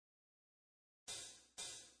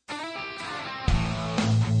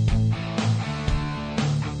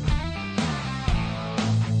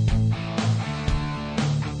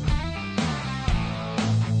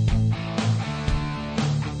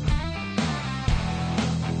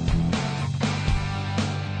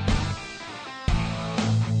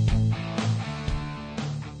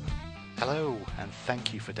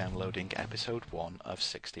thank you for downloading episode 1 of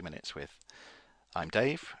 60 Minutes With. I'm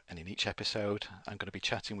Dave, and in each episode I'm going to be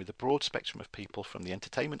chatting with a broad spectrum of people from the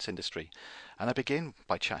entertainment industry, and I begin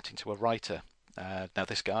by chatting to a writer. Now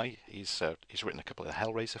this guy, he's written a couple of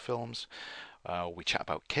Hellraiser films. We chat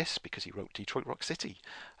about Kiss because he wrote Detroit Rock City.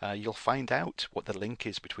 You'll find out what the link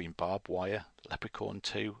is between Barbed Wire, Leprechaun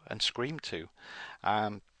 2 and Scream 2.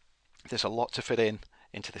 There's a lot to fit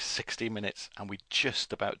into this 60 minutes, and we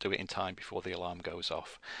just about do it in time before the alarm goes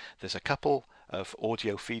off. There's a couple of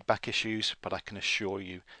audio feedback issues, but I can assure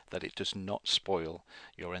you that it does not spoil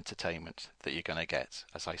your entertainment that you're going to get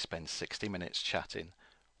as I spend 60 minutes chatting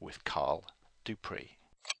with Carl Dupree.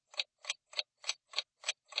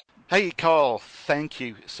 Hey Carl, thank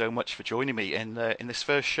you so much for joining me in this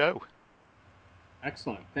first show.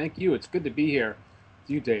 Excellent. Thank you. It's good to be here with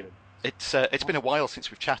you, David. It's been a while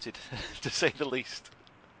since we've chatted, to say the least.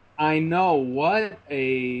 I know what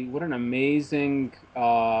an amazing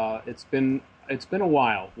it's been a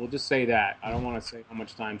while. We'll just say that. I don't want to say how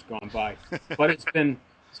much time's gone by, but it's been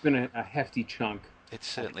a hefty chunk. It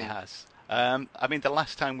certainly has. I mean, the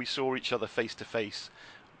last time we saw each other face to face,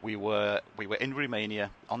 we were in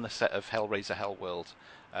Romania on the set of Hellraiser Hellworld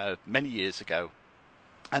many years ago,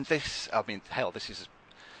 and this is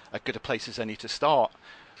as good a place as any to start.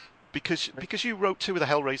 Because you wrote two of the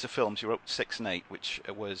Hellraiser films, you wrote 6 and 8, which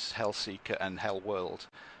was Hellseeker and Hellworld,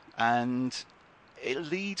 and it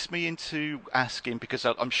leads me into asking, because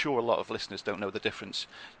I'm sure a lot of listeners don't know the difference.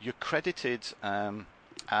 You're credited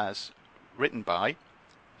as written by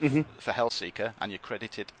for Hellseeker, and you're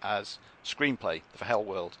credited as screenplay for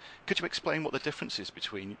Hellworld. Could you explain what the difference is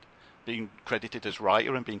between being credited as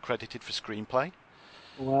writer and being credited for screenplay?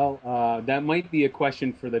 Well, that might be a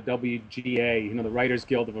question for the WGA, the Writers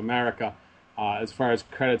Guild of America, as far as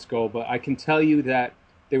credits go. But I can tell you that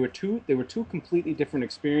they were two completely different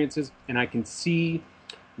experiences, and I can see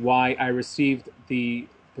why I received the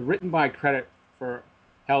written by credit for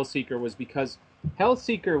Hellseeker was because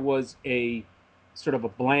Hellseeker was a sort of a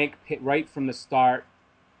blank right from the start.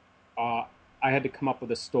 I had to come up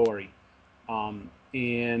with a story,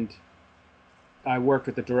 and I worked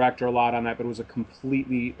with the director a lot on that, but it was a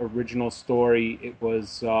completely original story. It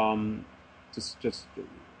was just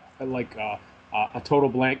like a total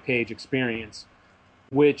blank page experience,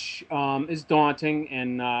 which is daunting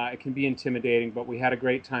and it can be intimidating. But we had a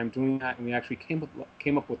great time doing that, and we actually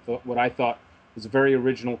came up with what I thought was a very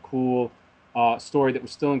original, cool story that was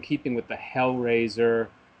still in keeping with the Hellraiser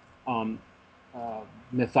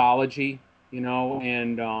mythology,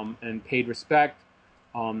 and paid respect.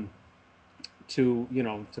 To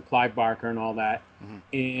Clive Barker and all that. Mm-hmm.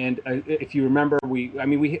 And if you remember, we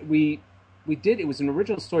did, it was an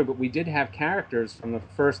original story, but we did have characters from the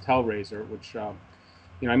first Hellraiser, which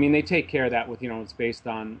they take care of that with it's based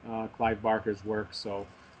on Clive Barker's work. So,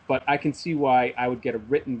 but I can see why I would get a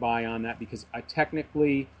written by on that, because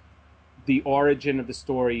technically the origin of the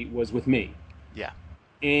story was with me. Yeah.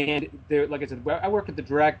 And there, like I said, I worked with the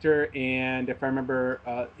director, and if I remember,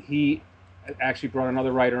 he actually brought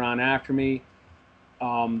another writer on after me.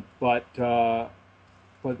 But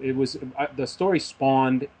it was the story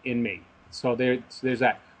spawned in me. So there's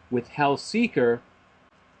that. With Hellseeker,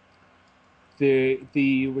 there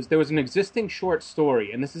was an existing short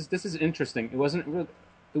story, and this is interesting. It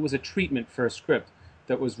was a treatment for a script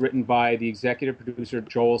that was written by the executive producer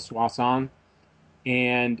Joel Soisson,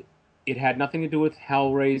 and it had nothing to do with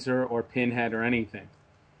Hellraiser or Pinhead or anything.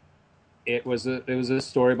 It was a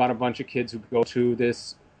story about a bunch of kids who go to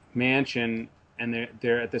this mansion, and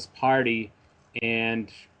they're at this party,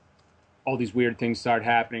 and all these weird things start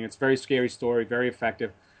happening. It's a very scary story, very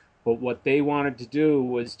effective. But what they wanted to do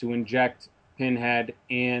was to inject Pinhead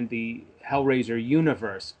and the Hellraiser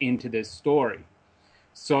universe into this story.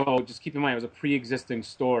 So just keep in mind, it was a pre-existing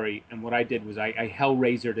story, and what I did was I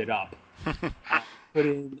Hellraisered it up.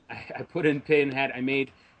 I put in Pinhead. I made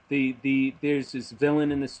there's this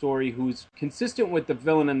villain in the story who's consistent with the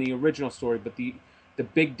villain in the original story, but the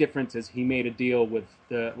big difference is he made a deal with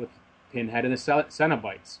Pinhead and the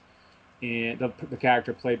Cenobites, and the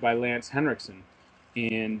character played by Lance Henriksen,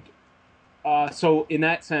 and so in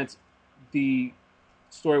that sense, the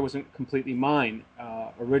story wasn't completely mine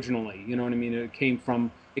originally. You know what I mean? It came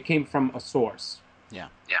from a source. Yeah.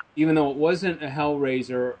 Even though it wasn't a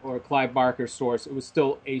Hellraiser or a Clive Barker source, it was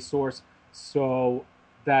still a source. So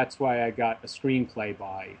that's why I got a screenplay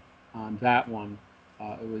by on that one.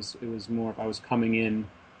 It was more if I was coming in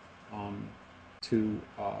to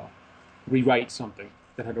rewrite something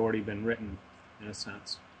that had already been written, in a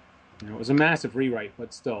sense. It was a massive rewrite,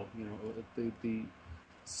 but still, the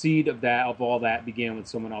seed of all that began with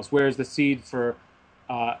someone else. Whereas the seed for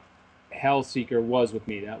Hellseeker was with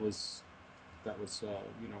me. You know,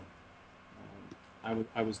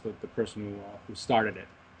 I was the person who started it,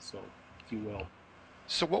 so if you will.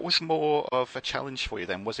 So what was more of a challenge for you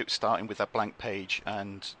then? Was it starting with that blank page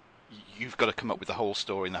and you've got to come up with the whole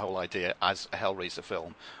story and the whole idea as a Hellraiser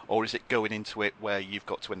film, or is it going into it where you've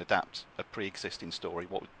got to adapt a pre-existing story?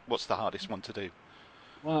 What's the hardest one to do?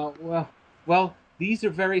 Well, well, well. These are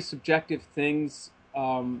very subjective things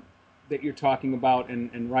that you're talking about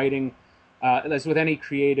in writing. As with any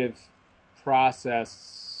creative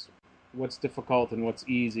process, what's difficult and what's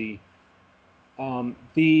easy.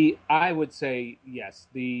 The I would say yes.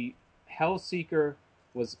 The Hellseeker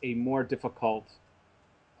was a more difficult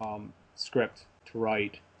script to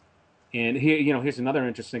write. And here, here's another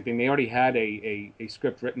interesting thing. They already had a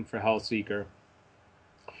script written for Hellseeker,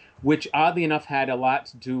 which oddly enough had a lot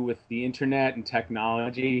to do with the internet and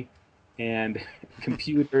technology and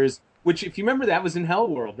computers. Which, if you remember, that was in Hell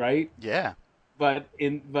World, right? Yeah. But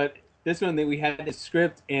this one that we had the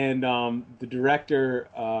script and the director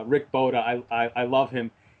Rick Boda, I love him.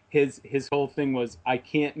 His whole thing was, I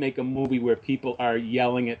can't make a movie where people are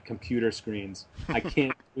yelling at computer screens. I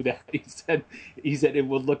can't do that. He said it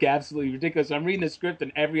would look absolutely ridiculous. I'm reading the script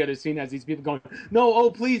and every other scene has these people going, no,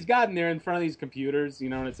 oh please God, and they're in front of these computers,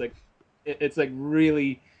 and it's like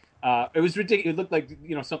really, it was ridiculous. It looked like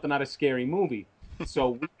something out of a scary movie.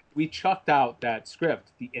 So we chucked out that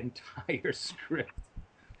script, the entire script.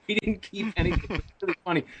 We didn't keep anything. It was really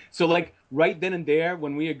funny. So like right then and there,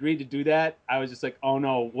 when we agreed to do that, I was just like, oh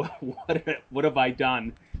no, what have I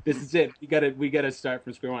done? This is it. We gotta start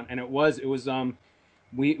from square one. And it was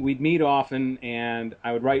we'd meet often, and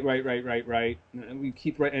I would write. And we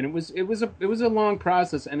keep writing, and it was a long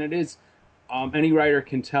process, and it is. Any writer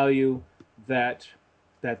can tell you that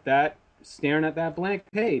staring at that blank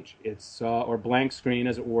page, it's or blank screen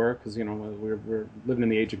as it were, because we're living in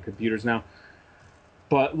the age of computers now.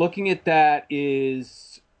 But looking at that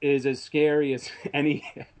is as scary as any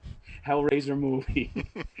Hellraiser movie.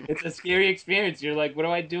 It's a scary experience. You're like, what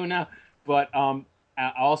do I do now? But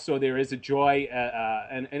also there is a joy,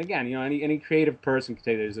 and again, any creative person can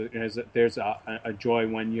say there's a joy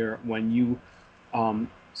when you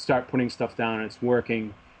start putting stuff down and it's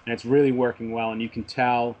working and it's really working well and you can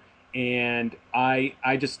tell. And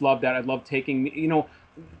I just love that. I love taking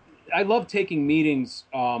meetings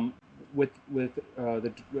with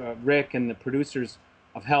the Rick and the producers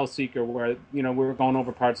of Hellseeker, where we were going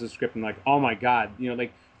over parts of the script and like, oh my God,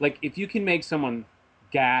 like if you can make someone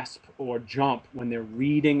gasp or jump when they're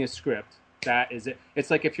reading a script, that is it. It's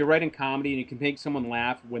like if you're writing comedy and you can make someone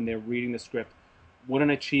laugh when they're reading the script, what an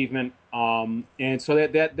achievement. And so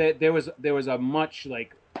that there was a much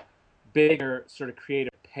like bigger sort of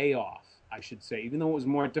creative payoff, I should say. Even though it was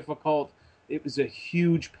more difficult, it was a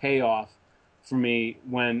huge payoff for me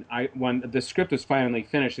when the script was finally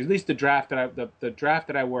finished. At least the draft that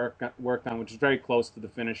I worked on, which is very close to the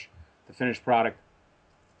finished product.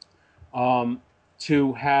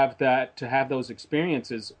 To have those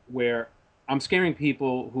experiences where I'm scaring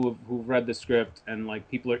people who've read the script, and like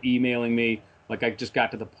people are emailing me, like I just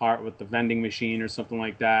got to the part with the vending machine or something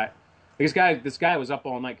like that. Like this guy was up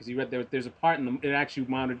all night because he read there's a part it actually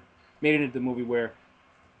made it into the movie where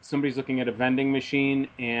somebody's looking at a vending machine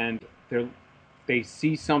and they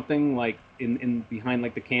see something like in behind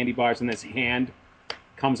like the candy bars, and this hand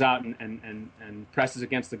comes out and presses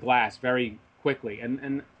against the glass very quickly,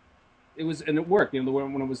 and it worked. When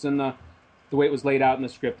it was in the way it was laid out in the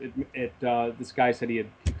script, this guy said he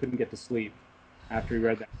couldn't get to sleep after he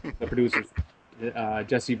read that. The producers,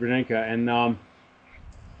 Jesse Berdinka, and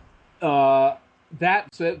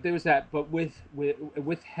so there was that. But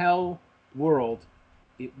with Hell World,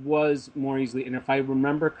 it was more easily, and if I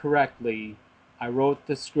remember correctly, I wrote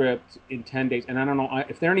the script in 10 days. And I don't know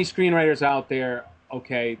if there are any screenwriters out there.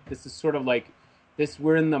 Okay, this is sort of like this.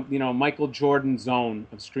 We're in the Michael Jordan zone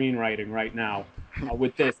of screenwriting right now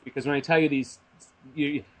with this, because when I tell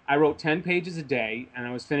you I wrote 10 pages a day, and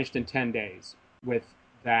I was finished in 10 days with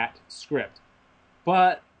that script.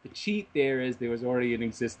 But the cheat there was already an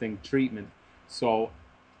existing treatment, so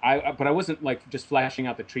but I wasn't like just flashing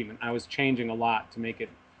out the treatment. I was changing a lot to make it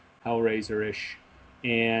Hellraiser-ish.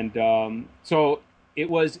 And so it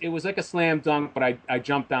was like a slam dunk, but I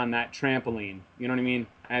jumped on that trampoline. You know what I mean?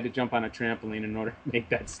 I had to jump on a trampoline in order to make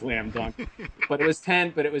that slam dunk. But it was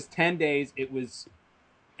 10 days. It was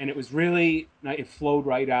really, it flowed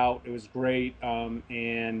right out. It was great.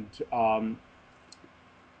 It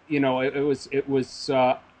was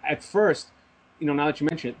at first, now that you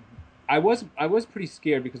mention it, I was pretty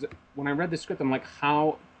scared, because when I read the script, I'm like,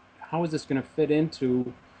 how is this going to fit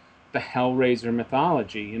into the Hellraiser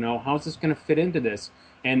mythology. You know, how's this going to fit into this?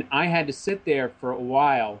 And I had to sit there for a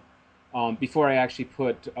while before I actually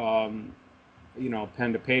put, pen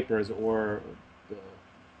to papers, or uh,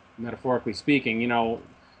 metaphorically speaking,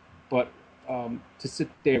 but to sit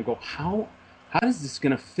there and go, how is this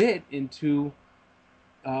going to fit into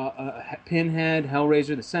Pinhead,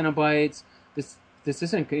 Hellraiser, the Cenobites? This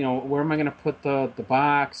isn't, where am I going to put the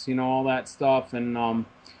box, all that stuff. And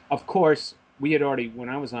of course, we had already, when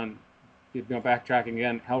I was on, backtracking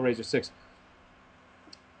again, Hellraiser 6,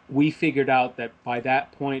 we figured out that by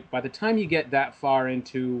that point, by the time you get that far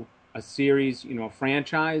into a series, a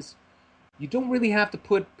franchise, you don't really have to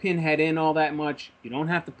put Pinhead in all that much. You don't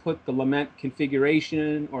have to put the Lament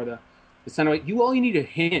configuration or the Cenobite. All you need are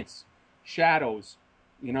hints, shadows,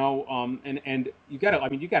 and you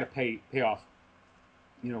gotta pay off.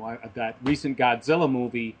 That recent Godzilla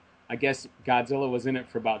movie, I guess Godzilla was in it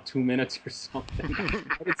for about 2 minutes or something.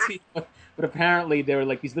 I didn't see, but apparently there were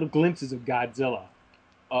like these little glimpses of Godzilla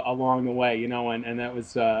along the way, and that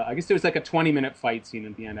was, I guess there was like a 20-minute fight scene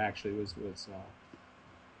at the end, actually, was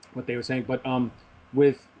what they were saying. But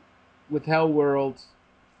with Hellworld,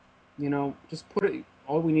 just put it,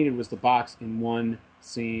 all we needed was the box in one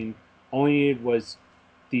scene. All we needed was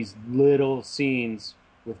these little scenes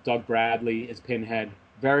with Doug Bradley as Pinhead,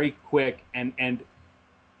 very quick, and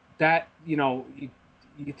that, you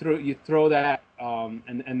throw that,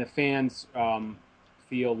 and the fans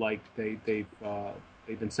feel like they've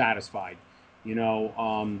been satisfied,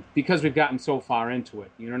 because we've gotten so far into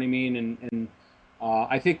it. You know what I mean? And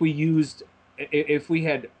I think we used, if we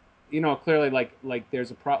had, clearly, like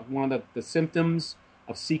there's one of the symptoms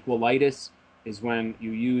of sequelitis is when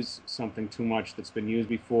you use something too much that's been used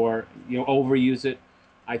before, overuse it.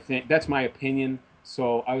 I think that's my opinion.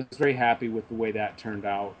 So I was very happy with the way that turned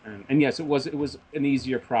out, and yes, it was an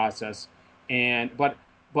easier process, but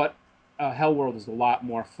Hellworld is a lot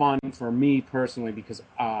more fun for me personally, because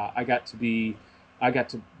I got to be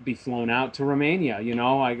flown out to Romania.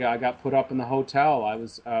 I got put up in the hotel. I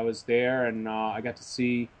was there, and I got to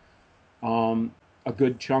see a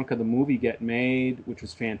good chunk of the movie get made, which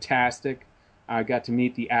was fantastic. I got to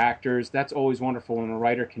meet the actors. That's always wonderful when a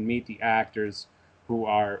writer can meet the actors who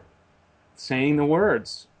are saying the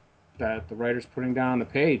words that the writer's putting down on the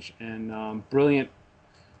page, and brilliant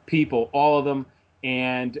people, all of them.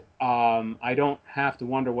 And I don't have to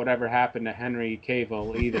wonder whatever happened to Henry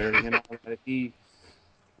Cavill either. He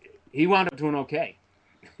wound up doing okay.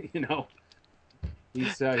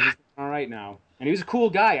 He's all right now, and he was a cool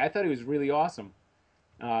guy. I thought he was really awesome.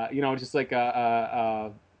 Just like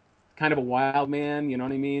a kind of a wild man. You know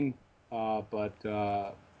what I mean? But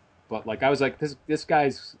like I was like, this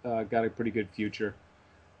guy's got a pretty good future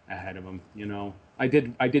ahead of him. I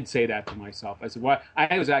did say that to myself. I said, "Why?"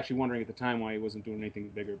 I was actually wondering at the time why he wasn't doing anything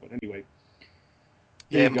bigger. But anyway,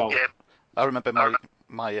 there you go. I remember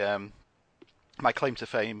my claim to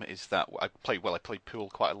fame is that I played pool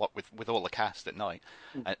quite a lot with all the cast at night,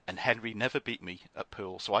 and Henry never beat me at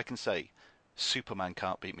pool, so I can say Superman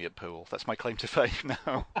can't beat me at pool. That's my claim to fame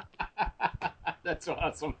now. That's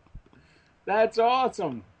awesome. That's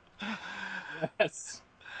awesome. Yes.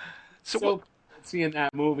 So seeing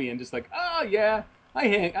that movie and just like, oh yeah,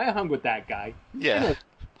 I hung with that guy. Yeah.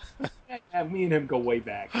 Me and him go way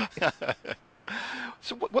back.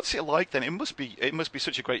 So what's it like then? It must be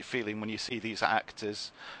such a great feeling when you see these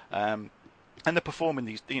actors, and they're performing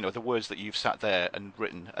these, the words that you've sat there and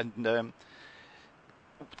written. And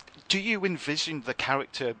do you envision the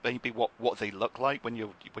character, maybe what they look like when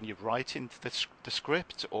you're writing the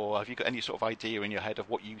script, or have you got any sort of idea in your head of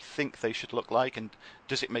what you think they should look like? And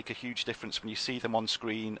does it make a huge difference when you see them on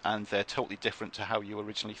screen and they're totally different to how you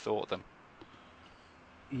originally thought them?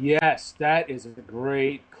 Yes, that is a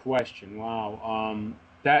great question. Wow.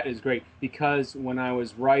 That is great, because when I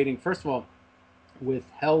was writing, first of all, with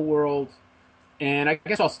Hellworld, and I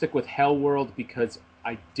guess I'll stick with Hellworld because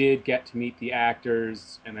I did get to meet the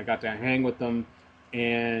actors and I got to hang with them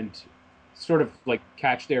and sort of like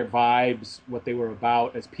catch their vibes, what they were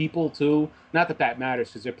about as people too. Not that that matters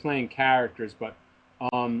because they're playing characters, but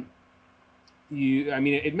it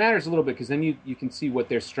matters a little bit because then you can see what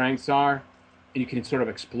their strengths are and you can sort of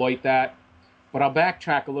exploit that. But I'll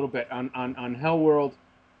backtrack a little bit on Hellworld.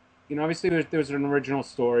 Obviously there's an original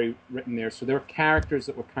story written there, so there were characters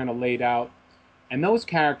that were kind of laid out, and those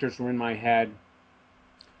characters were in my head.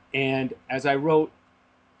 And as I wrote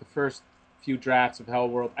the first few drafts of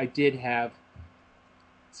Hellworld, I did have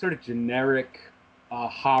sort of generic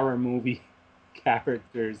horror movie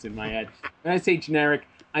characters in my head. When I say generic,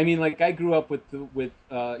 I mean like I grew up with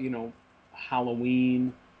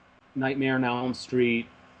Halloween, Nightmare on Elm Street,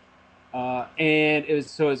 And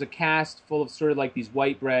it was a cast full of sort of like these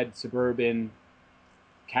white bread suburban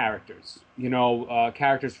characters,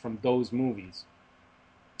 characters from those movies,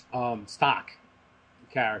 stock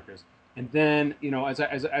characters. And then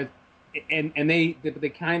and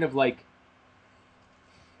they kind of like,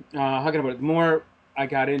 how can I put it? The more I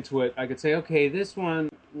got into it, I could say, okay, this one,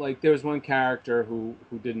 like, there was one character who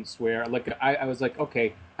didn't swear. Like, I was like,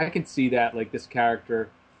 okay, I can see that. Like, this character,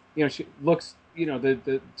 she looks,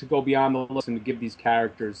 the to go beyond the looks and to give these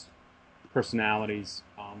characters personalities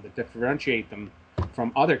that differentiate them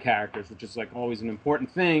from other characters, which is like always an important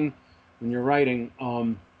thing when you're writing.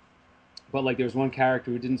 But like, there was one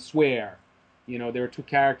character who didn't swear. There were two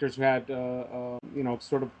characters who had,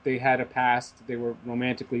 sort of, they had a past. They were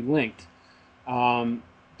romantically linked.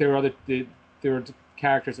 There were there were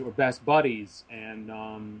characters that were best buddies, and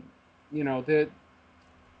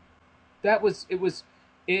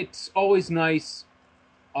it's always nice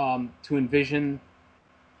to envision,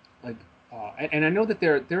 like, and I know that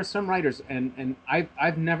there are some writers, and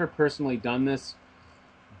I've never personally done this,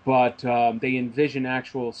 but they envision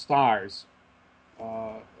actual stars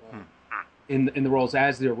uh, in the roles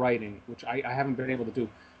as they're writing, which I haven't been able to do.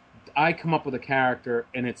 I come up with a character,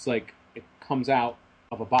 and it's like it comes out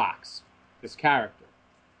of a box. This character,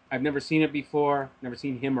 I've never seen it before. Never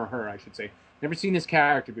seen him or her, I should say. Never seen this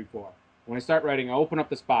character before. When I start writing, I open up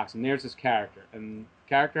this box, and there's this character. And the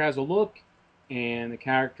character has a look, and the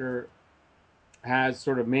character has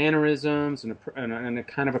sort of mannerisms and a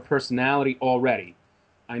kind of a personality already.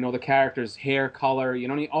 I know the character's hair color,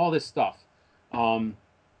 all this stuff.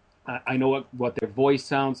 I know what their voice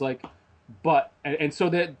sounds like, but and so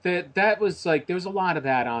that was like, there was a lot of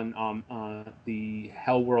that on the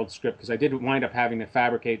Hell World script, because I did wind up having to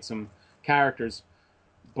fabricate some characters,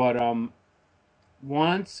 but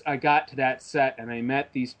once I got to that set and I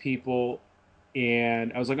met these people,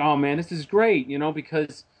 and I was like, oh man, this is great,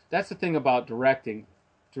 because that's the thing about directing.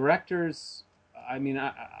 Directors, I mean,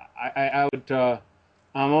 I would.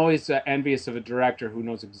 I'm always envious of a director who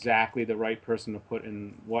knows exactly the right person to put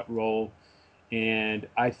in what role. And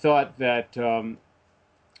I thought that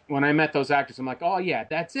when I met those actors, I'm like, oh yeah,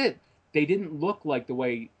 that's it. They didn't look like the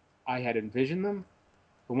way I had envisioned them,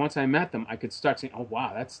 but once I met them, I could start saying, oh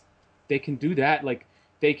wow, they can do that. Like,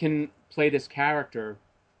 they can play this character,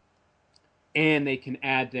 and they can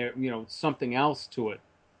add their something else to it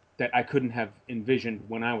that I couldn't have envisioned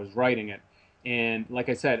when I was writing it. And like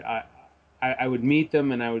I said, I would meet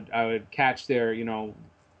them, and I would catch their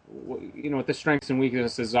what the strengths and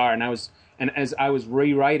weaknesses are, and as I was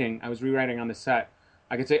rewriting on the set.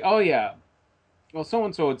 I could say, oh yeah, well, so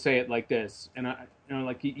and so would say it like this, and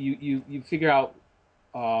like you figure out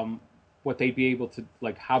what they'd be able to,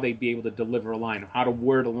 like, how they'd be able to deliver a line, or how to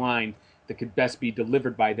word a line that could best be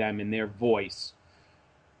delivered by them in their voice,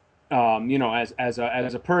 as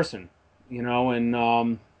a person,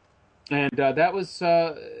 and that was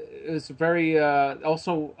it was very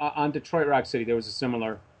also on Detroit Rock City. There was a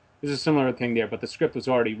similar thing there, but the script was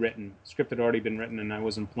already written. The script had already been written, and I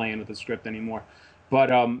wasn't playing with the script anymore.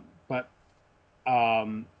 But on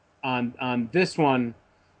this one,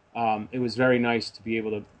 it was very nice to be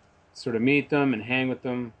able to sort of meet them and hang with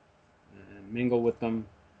them and mingle with them.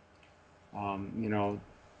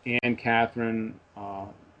 Anne, Catherine,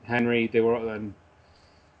 Henry. They were.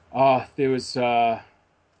 There was the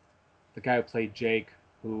guy who played Jake,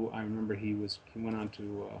 who I remember he went on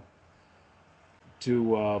to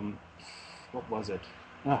what was it?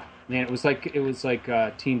 Oh man, it was like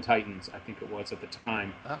Teen Titans, I think it was at the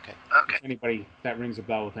time. Okay. If anybody that rings a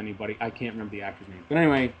bell with anybody, I can't remember the actor's name. But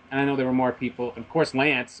anyway, and I know there were more people. Of course,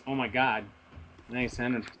 Lance. Oh my God, Lance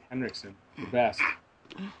Henriksen, the best.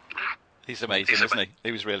 He's amazing, isn't he?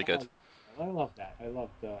 He was really good. I love that. I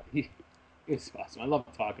loved he was awesome. I love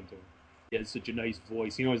talking to him. He has such a nice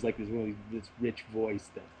voice. He always like this rich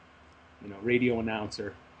voice, that radio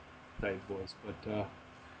announcer type voice. But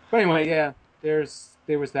anyway, yeah, there was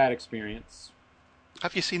that experience.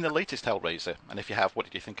 Have you seen the latest Hellraiser? And if you have, what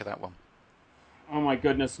did you think of that one? Oh my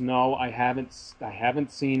goodness, no, I haven't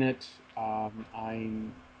seen it.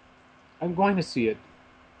 I'm going to see it,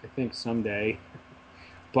 I think, someday.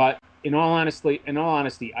 But in all honesty,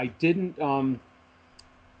 I didn't.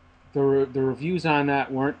 The reviews on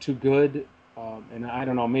that weren't too good, and I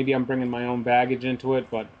don't know. Maybe I'm bringing my own baggage into it,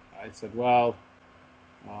 but I said, well,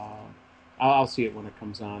 I'll see it when it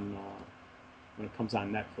comes on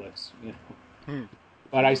Netflix.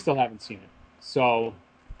 But I still haven't seen it. So,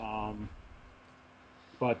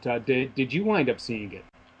 but did you wind up seeing it?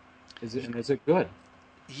 Is it good?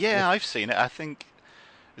 Yeah, I've seen it. I think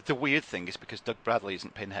the weird thing is, because Doug Bradley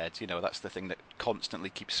isn't Pinhead, that's the thing that constantly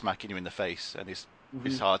keeps smacking you in the face, and his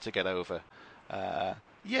it's hard to get over.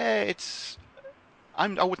 Yeah, it's. I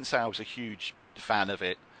wouldn't say I was a huge fan of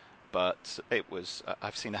it, but it was.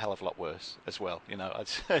 I've seen a hell of a lot worse as well.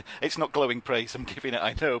 It's not glowing praise I'm giving it,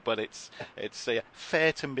 I know, but it's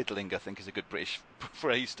fair to middling. I think is a good British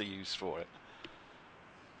phrase to use for it.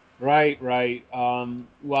 Right, right.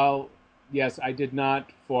 Well, yes, I did not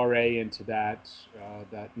foray into the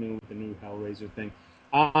new Hellraiser thing.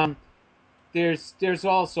 Um, there's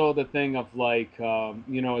also the thing of like,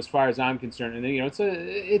 as far as I'm concerned, and it's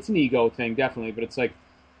an ego thing definitely, but it's like,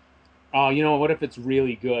 oh, what if it's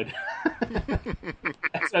really good?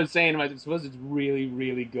 That's what I'm saying. I suppose it's really,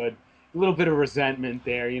 really good. A little bit of resentment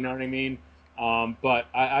there, you know what I mean? But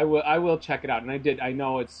I will check it out, and I did. I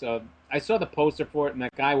know it's. I saw the poster for it, and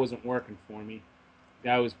that guy wasn't working for me. The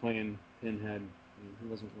guy was playing Pinhead. He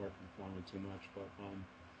wasn't working for me too much, but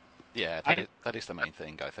Yeah, I that is the main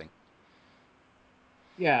thing, I think.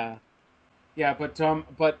 yeah, yeah. But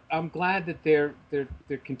I'm glad that they're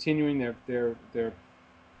continuing. They're.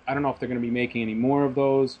 I don't know if they're going to be making any more of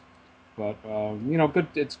those, but good.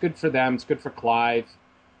 It's good for them. It's good for Clive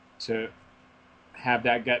to have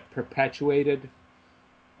that get perpetuated.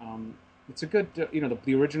 It's a good,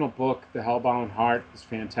 the original book, The Hellbound Heart, is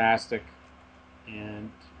fantastic,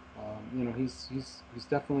 and he's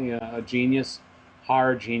definitely a genius,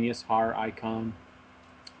 horror icon,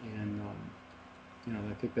 and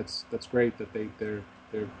I think that's great that they're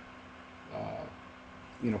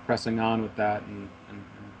uh, pressing on with that and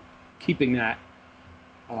keeping that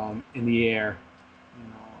in the air.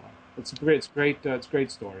 It's a great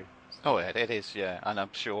story. Oh, it is, yeah, and I'm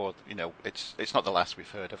sure it's not the last we've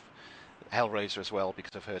heard of Hellraiser as well,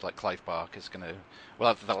 because I've heard like Clive Barker's going to.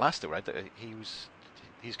 Well, the last I read that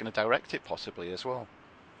he's going to direct it possibly as well.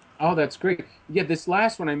 Oh, that's great. Yeah, this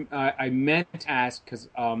last one I meant to ask because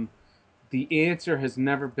the answer has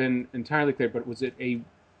never been entirely clear. But was it a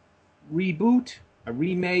reboot, a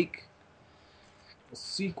remake, a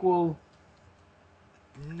sequel?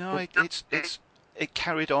 No, it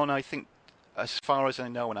carried on. I think, as far as I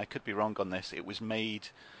know, and I could be wrong on this, it was made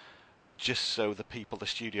just so the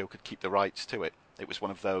studio could keep the rights to it. It was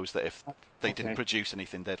one of those that if they didn't Okay, produce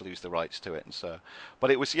anything, they'd lose the rights to it, and so.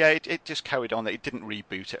 But it was, yeah, it just carried on. It didn't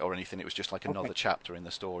reboot it or anything. It was just like okay. another chapter in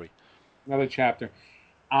the story. Another chapter.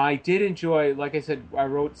 I did enjoy, like I said, I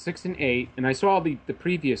wrote 6 and 8, and I saw the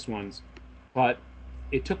previous ones, but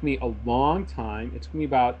it took me a long time. It took me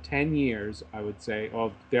about 10 years, I would say.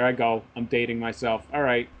 Oh, there I go. I'm dating myself. All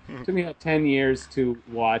right, it took me about 10 years to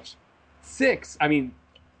watch six. I mean,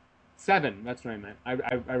 seven. That's what I meant.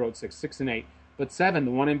 I wrote 6, 6 and 8, but seven,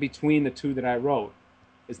 the one in between the two that I wrote.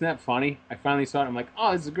 Isn't that funny? I finally saw it. I'm like,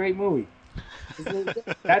 oh, this is a great movie.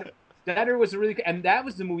 That Deader was a really good, and that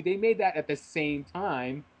was the movie they made that at the same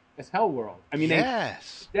time as Hellworld. I mean, they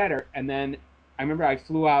Yes. Deader, and then I remember I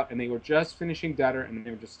flew out and they were just finishing Deader and they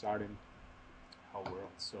were just starting Hellworld.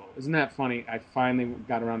 So isn't that funny? I finally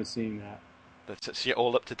got around to seeing that. So you're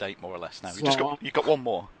all up to date more or less now. So You got one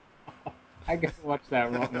more. I got to watch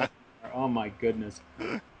that. Oh my goodness!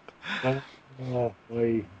 But,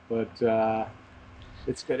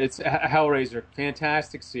 it's good. It's Hellraiser,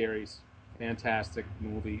 fantastic series, fantastic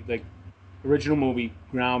movie. Like original movie,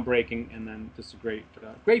 groundbreaking, and then just a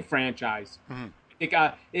great franchise. Mhm.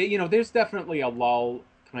 There's definitely a lull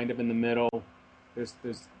kind of in the middle. There's,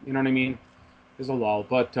 you know what I mean? There's a lull,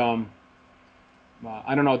 but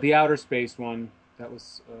I don't know. The outer space one, that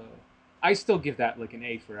was, I still give that like an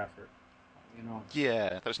A for effort. You know, Yeah,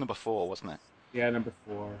 that was number 4, wasn't it? yeah, number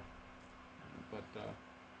 4, but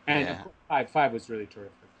and of Yeah. course, five was really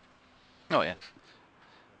terrific. Oh yeah.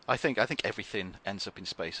 I think everything ends up in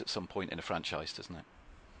space at some point in a franchise, doesn't it?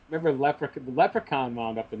 Remember, the Leprechaun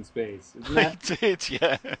wound up in space, isn't I that? did,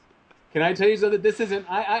 yeah. Can I tell you something? This isn't.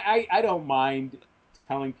 I don't mind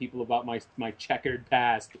telling people about my checkered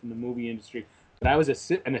past in the movie industry, but I was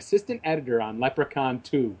an assistant editor on Leprechaun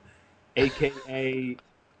 2, aka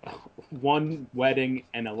One Wedding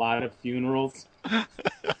and a Lot of Funerals.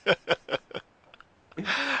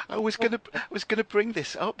 I was gonna bring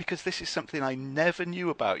this up because this is something I never knew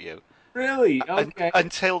about you. Really? Okay.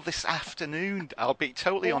 Until this afternoon. I'll be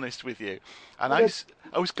totally honest with you. And Well,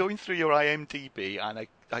 I was going through your IMDb and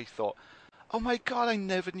I thought, oh my God, I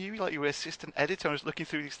never knew like you were assistant editor. I was looking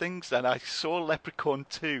through these things and I saw Leprechaun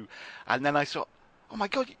 2, and then I thought, oh my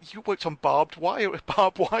God, you worked on Barbed Wire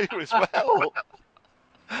as well.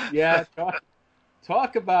 yeah.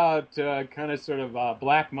 Talk about kind of sort of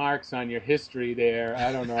black marks on your history there.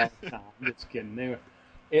 I don't know. No, I'm just kidding.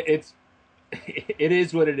 It's it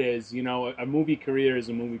is what it is. A movie career is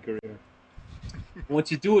a movie career.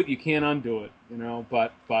 Once you do it, you can't undo it.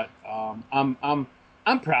 But I'm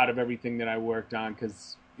I'm proud of everything that I worked on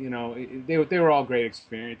because they were all great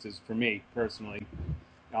experiences for me personally.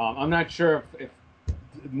 I'm not sure if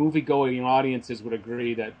movie-going audiences would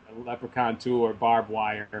agree that Leprechaun 2 or Barbed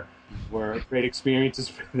Wire were great experiences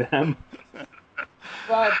for them,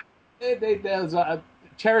 but those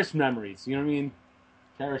cherished memories. You know what I mean?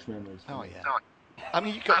 Cherished memories. Oh yeah. I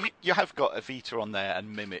mean, you have got Evita on there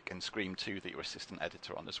and Mimic and Scream 2 that you're assistant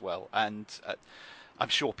editor on as well, and I'm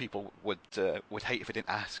sure people would hate if I didn't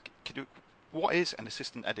ask. What is an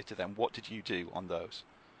assistant editor then? What did you do on those?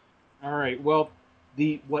 All right. Well,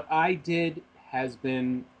 the what I did has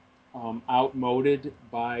been outmoded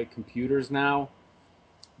by computers now,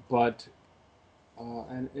 but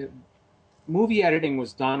and movie editing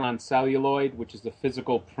was done on celluloid, which is the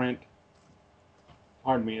physical print.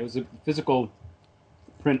 Pardon me. It was a physical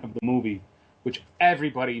print of the movie, which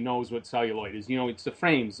everybody knows what celluloid is. It's the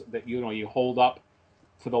frames that you hold up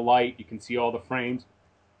for the light. You can see all the frames,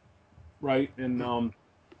 right? And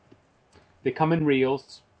they come in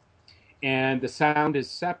reels, and the sound is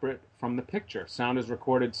separate from the picture. Sound is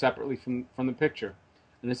recorded separately from the picture,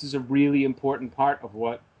 and this is a really important part of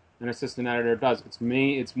what an assistant editor does.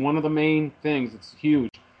 It's one of the main things. It's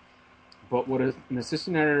huge, but what an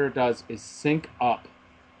assistant editor does is sync up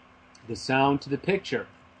the sound to the picture,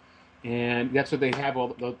 and that's what they have all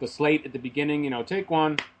the slate at the beginning. Take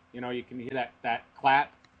one. You can hear that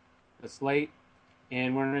clap, the slate,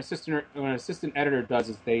 and what an assistant editor does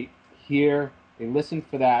is they listen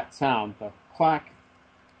for that sound, the clack,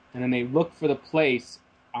 and then they look for the place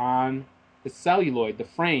on the celluloid, the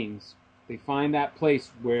frames. They find that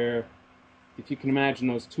place where, if you can imagine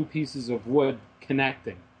those two pieces of wood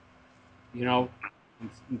connecting, in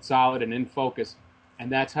solid and in focus.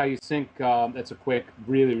 And that's how you sync. That's a quick,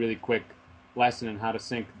 really, really quick lesson on how to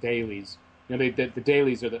sync dailies. The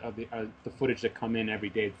dailies are the footage that come in every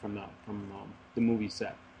day from the movie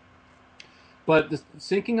set. But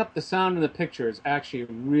syncing up the sound in the picture is actually a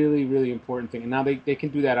really, really important thing. And now they can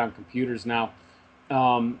do that on computers now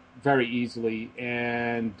very easily.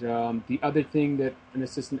 And the other thing that an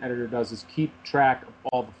assistant editor does is keep track of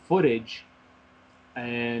all the footage.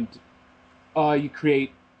 And you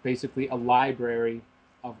create basically a library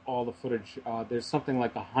of all the footage. There's something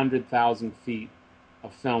like 100,000 feet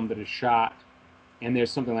of film that is shot. And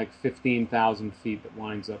there's something like 15,000 feet that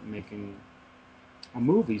winds up making a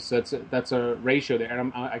movie. So that's a ratio there.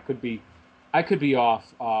 And I could be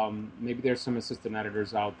off. Maybe there's some assistant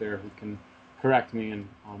editors out there who can correct me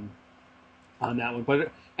on that one.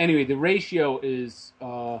 But anyway, the ratio is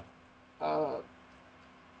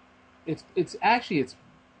it's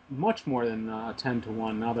much more than 10 to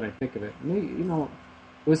 1 now that I think of it. Maybe,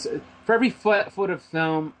 it was for every foot of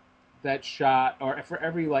film that's shot, or for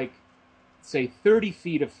every say 30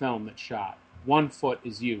 feet of film that's shot, 1 foot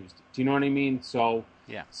is used. Do you know what I mean? So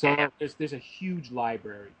Yeah. So there's a huge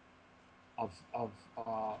library of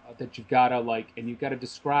that you've got to and you've got to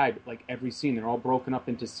describe every scene. They're all broken up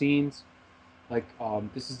into scenes.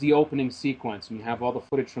 This is the opening sequence, and you have all the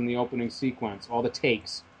footage from the opening sequence, all the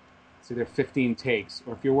takes. So there are 15 takes.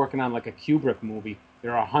 Or if you're working on a Kubrick movie,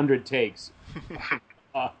 there are 100 takes.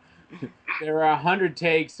 There are 100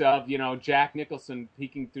 takes of Jack Nicholson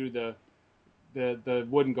peeking through the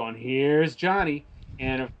wood and going, "Here's Johnny,"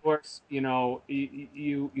 and of course you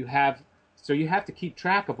have to keep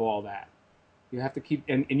track of all that. You have to keep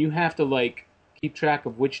and you have to keep track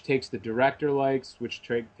of which takes the director likes, which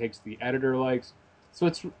takes the editor likes. So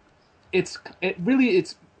it's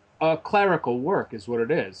clerical work is what it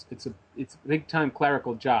is. It's a big time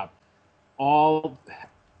clerical job.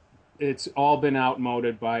 It's all been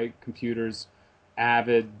outmoded by computers,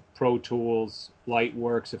 Avid, Pro Tools,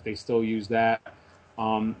 Lightworks, if they still use that.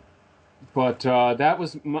 But that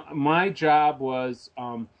was my job. Was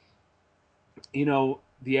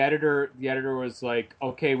the editor was like,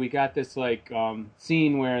 okay, we got this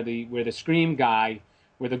scene where the Scream guy,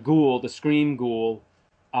 where the Scream ghoul,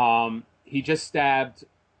 he just stabbed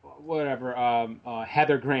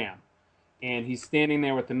Heather Graham, and he's standing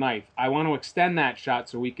there with the knife. I want to extend that shot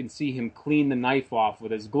so we can see him clean the knife off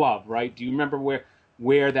with his glove, right? Do you remember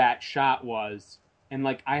where that shot was? And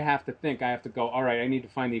I have to go, all right, I need to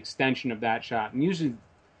find the extension of that shot. And usually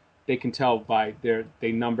they can tell by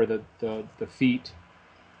they number the feet,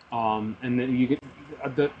 and then you get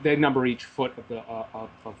they number each foot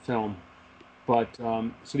of film. But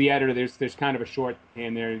so the editor, there's kind of a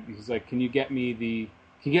shorthand there. He's like, can you get me the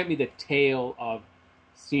tail of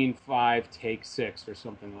scene 5, take 6, or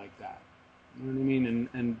something like that? You know what I mean?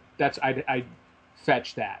 And that's I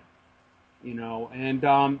fetch that, And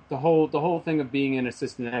the whole thing of being an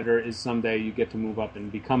assistant editor is someday you get to move up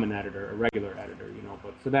and become an editor, a regular editor,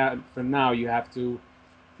 But for now, you have to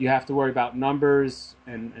you have to worry about numbers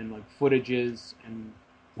and like footages and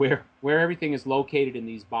where everything is located in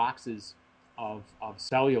these boxes of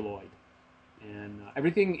celluloid and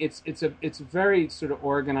everything. It's a very sort of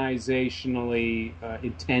organizationally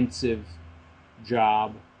intensive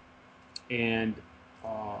job, and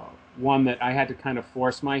one that I had to kind of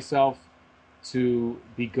force myself to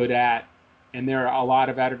be good at. And there are a lot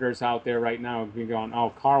of editors out there right now going,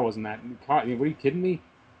 "Oh, Carl wasn't that? Carl, were you kidding me?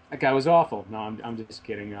 That guy was awful." No, I'm just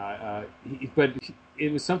kidding. But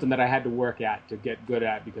it was something that I had to work at to get good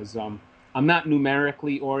at because I'm not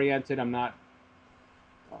numerically oriented. I'm not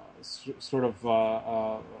sort of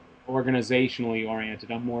organizationally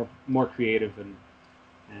oriented. I'm more creative and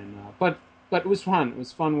but it was fun. It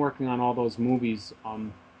was fun working on all those movies.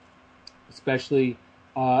 Especially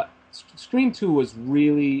Scream 2 was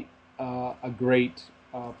really a great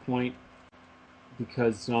point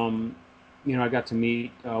because I got to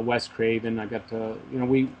meet Wes Craven. I got to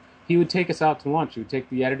he would take us out to lunch. He would take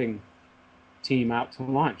the editing team out to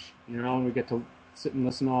lunch. And we get to sit and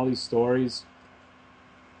listen to all these stories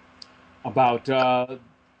about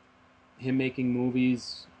him making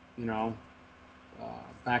movies.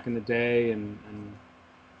 Back in the day, and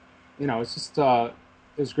it's just it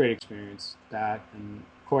was a great experience. That, and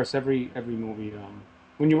of course every movie.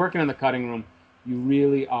 When you're working in the cutting room, you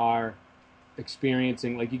really are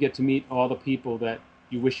experiencing, like, you get to meet all the people that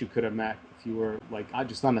you wish you could have met if you were like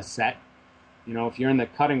just on the set. If you're in the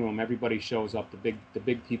cutting room, everybody shows up. The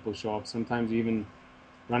big people show up. Sometimes you even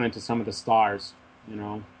run into some of the stars.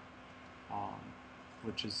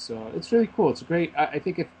 Which is it's really cool. It's great. I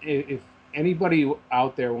think if anybody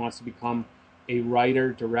out there wants to become a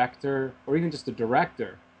writer, director, or even just a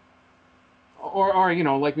director, or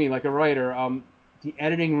like me, like a writer, the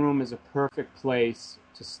editing room is a perfect place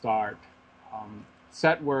to start.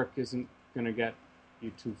 Set work isn't going to get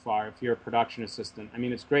you too far if you're a production assistant. I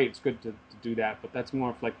mean, it's great. It's good to do that, but that's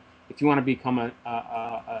more of like if you want to become an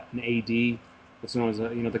AD, what's known as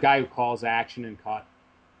the guy who calls action and cut.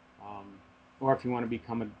 Or if you want to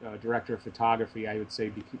become a director of photography, I would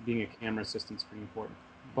say being a camera assistant is pretty important.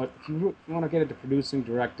 But if you want to get into producing,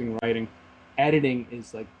 directing, writing, editing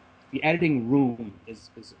is like, the editing room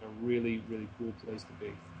is a really, really cool place to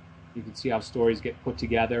be. You can see how stories get put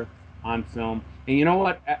together on film. And you know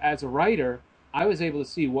what? As a writer, I was able to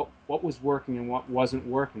see what was working and what wasn't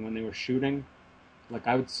working when they were shooting. Like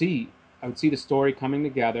I would see the story coming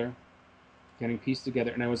together, getting pieced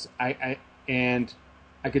together, and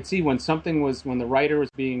I could see when the writer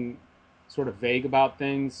was being sort of vague about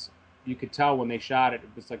things, you could tell when they shot it, it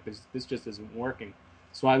was like, this just isn't working.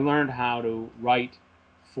 So I learned how to write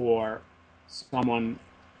for someone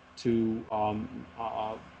to,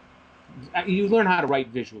 you learn how to write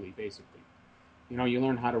visually, basically. You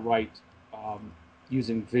learn how to write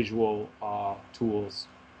using visual tools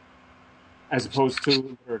as opposed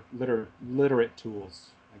to literate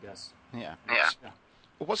tools, I guess. Yeah.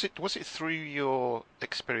 Was it through your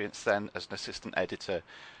experience then as an assistant editor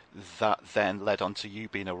that then led on to you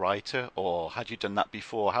being a writer, or had you done that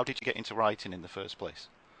before? How did you get into writing in the first place?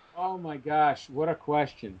 Oh my gosh, what a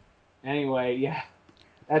question. Anyway, yeah,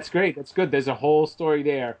 that's great. That's good. There's a whole story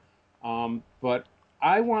there. But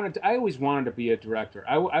I always wanted to be a director.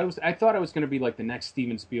 I thought I was going to be like the next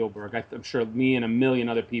Steven Spielberg. I'm sure me and a million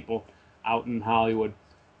other people out in Hollywood.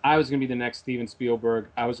 I was going to be the next Steven Spielberg.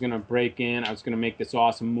 I was going to break in. I was going to make this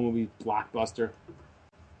awesome movie, blockbuster.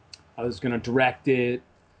 I was going to direct it.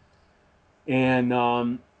 And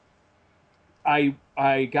I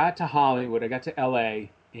got to Hollywood. I got to LA,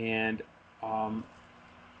 and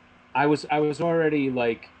I was already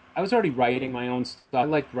writing my own stuff. I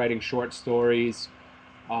liked writing short stories.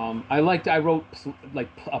 I wrote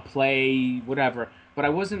a play, whatever. But I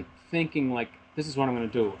wasn't thinking like, this is what I'm going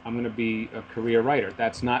to do. I'm going to be a career writer.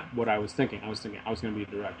 That's not what I was thinking. I was thinking I was going to be a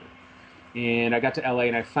director. And I got to LA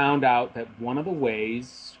and I found out that one of the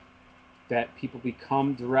ways that people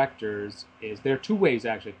become directors is, there are two ways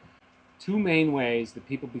actually. Two main ways that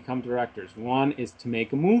people become directors. One is to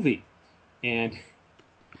make a movie. And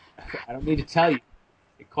I don't need to tell you,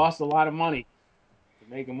 it costs a lot of money to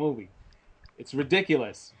make a movie. It's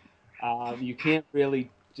ridiculous. You can't really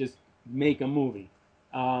just make a movie.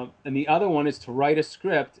 And the other one is to write a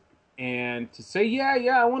script and to say,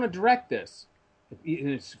 yeah, I want to direct this.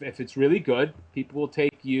 If it's really good, people will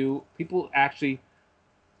take you. People actually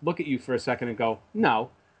look at you for a second and go, no.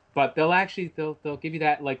 But they'll give you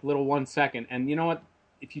that like little 1 second. And you know what?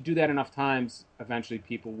 If you do that enough times, eventually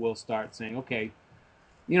people will start saying, okay,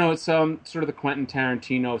 it's sort of the Quentin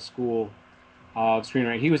Tarantino school of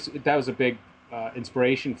screenwriting. That was a big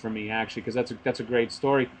inspiration for me, actually, because that's a great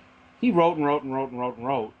story. He wrote and wrote and wrote and wrote and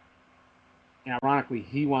wrote. And ironically,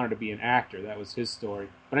 he wanted to be an actor. That was his story.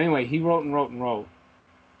 But anyway, he wrote and wrote and wrote,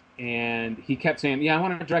 and he kept saying, "Yeah, I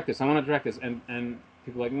want to direct this. I want to direct this." And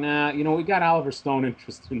people were like, "Nah, we got Oliver Stone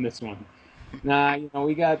interested in this one. Nah,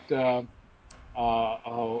 we got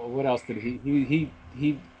what else did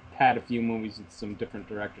he had a few movies with some different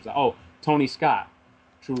directors. Oh, Tony Scott,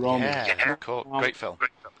 True Romance. Yeah, cool. Great film.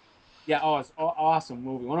 Yeah, oh, it's awesome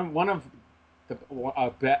movie. One of the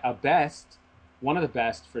best, one of the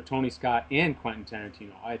best for Tony Scott and Quentin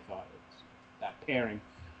Tarantino. I thought it was that pairing,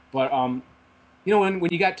 but when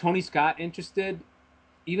you got Tony Scott interested,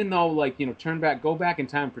 even though go back in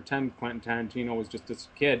time, pretend Quentin Tarantino was just this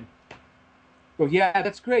kid. Go, yeah,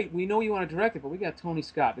 that's great. We know you want to direct it, but we got Tony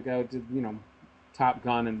Scott, the guy who did Top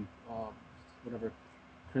Gun and whatever.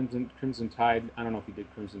 Crimson Tide. I don't know if he did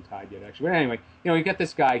Crimson Tide yet, actually. But anyway, you got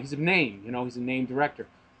this guy. He's a name. He's a name director.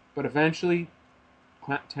 But eventually,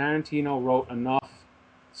 Tarantino wrote enough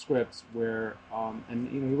scripts where, and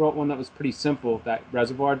he wrote one that was pretty simple. That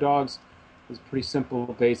Reservoir Dogs was a pretty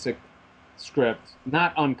simple, basic script.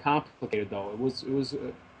 Not uncomplicated though. It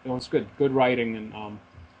was good writing, and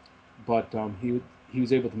but he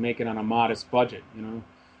was able to make it on a modest budget.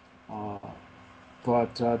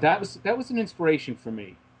 But that was an inspiration for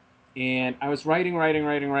me, and I was writing,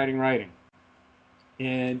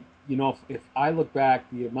 and if I look back,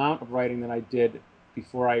 the amount of writing that I did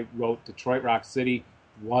before I wrote Detroit Rock City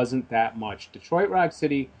wasn't that much. Detroit Rock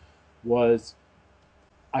City was,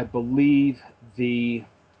 I believe, the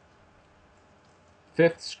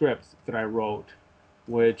 5th script that I wrote.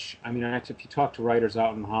 Which, I mean, actually, if you talk to writers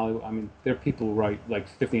out in Hollywood, I mean, there are people who write like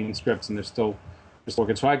 15 scripts and they're still just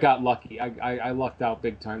working. So I got lucky. I lucked out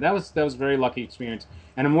big time. That was a very lucky experience.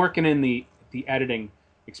 And I'm working in the editing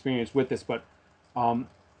experience with this. But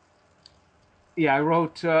yeah, I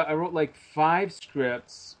wrote like 5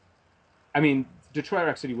 scripts. I mean, Detroit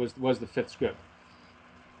Rock City was the 5th script,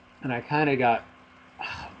 and I kind of got,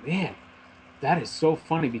 oh, man, that is so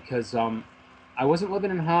funny because I wasn't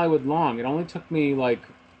living in Hollywood long. It only took me like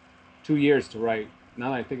 2 years to write.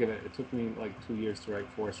 Now that I think of it, it took me like 2 years to write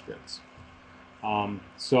 4 scripts.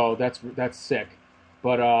 So that's sick.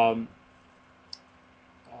 But I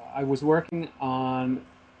was working on,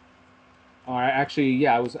 or actually,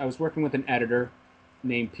 yeah, I was working with an editor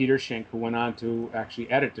named Peter Schink, who went on to actually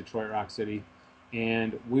edit Detroit Rock City,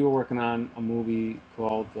 and we were working on a movie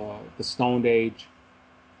called The Stoned Age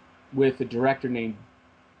with a director named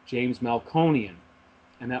James Melkonian,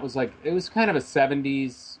 and that was like, it was kind of a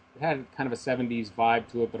 70s, it had kind of a 70s vibe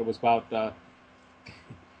to it, but it was about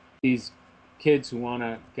these kids who want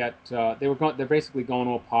to get they're basically going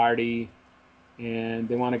to a party, and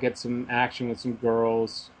they want to get some action with some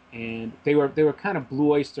girls, and they were kind of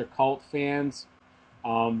Blue Oyster Cult fans,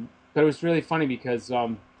 but it was really funny because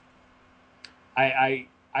I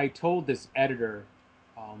told this editor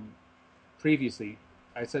previously,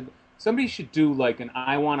 I said, somebody should do like an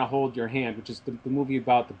I Want to Hold Your Hand, which is the movie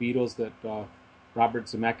about the Beatles that Robert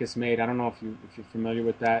Zemeckis made. I don't know if you're familiar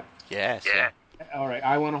with that. Yes. Yeah. All right,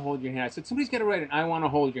 I Want to Hold Your Hand. I said, somebody's got to write an I Want to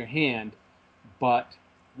Hold Your Hand, but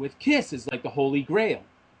with Kiss is like the Holy Grail.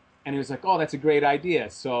 And he was like, oh, that's a great idea.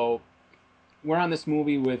 So we're on this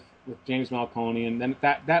movie with James Melkonian, and then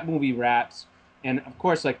that movie wraps. And of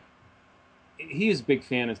course, like, he is a big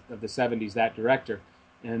fan of the 70s, that director.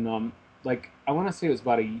 And like, I want to say it was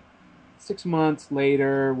about 6 months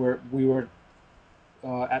later, where we were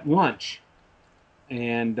at lunch,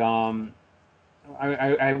 and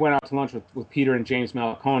I went out to lunch with Peter and James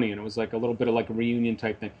Melkonian. It was like a little bit of like a reunion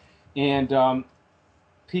type thing, and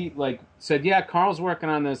Pete like said, "Yeah, Carl's working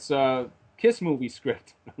on this Kiss movie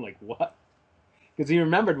script." I'm like, "What?" Because he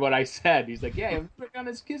remembered what I said. He's like, "Yeah, I'm working on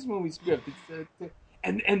this Kiss movie script."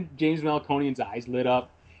 And James Melkonian's eyes lit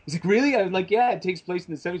up. He's like, "Really?" I'm like, "Yeah, it takes place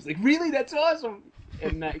in the 70s." He's like, "Really? That's awesome."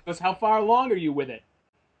 And he goes, "How far along are you with it?"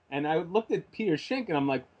 And I looked at Peter Schink, and I'm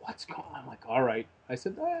like, "What's going on?" I'm like, "All right." I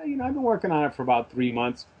said, I've been working on it for about 3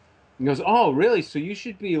 months. He goes, "Oh, really? So you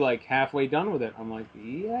should be like halfway done with it." I'm like,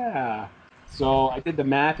 "Yeah." So I did the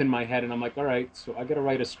math in my head, and I'm like, "All right, so I got to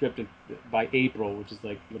write a script by April, which is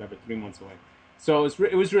like, whatever, 3 months away." So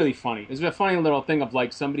it was really funny. It was a funny little thing of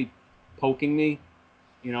like somebody poking me,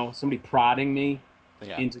 somebody prodding me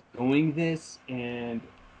into doing this, and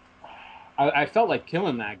I felt like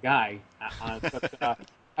killing that guy. But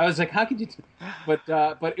I was like, "How could you?" But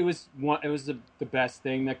it was the best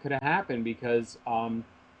thing that could have happened, because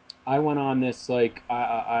I went on this like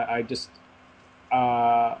I just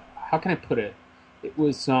how can I put it? It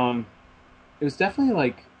was definitely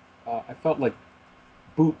like I felt like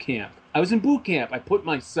boot camp. I was in boot camp. I put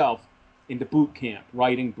myself into boot camp,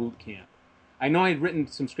 writing boot camp. I know I had written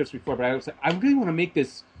some scripts before, but I was like, I really want to make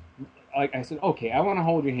this like I said, okay, I Want to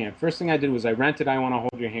Hold Your Hand. First thing I did was I rented I Want to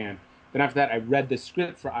Hold Your Hand. Then after that, I read the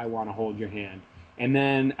script for I Want to Hold Your Hand, and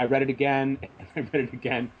then I read it again, and I read it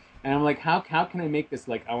again, and I'm like, how can I make this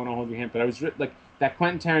like I Want to Hold Your Hand? But I was like that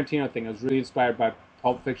Quentin Tarantino thing. I was really inspired by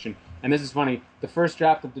Pulp Fiction, and this is funny. The first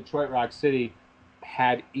draft of Detroit Rock City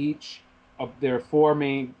had each of their four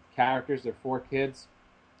main characters, their four kids.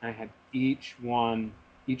 I had each one's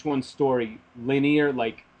story linear,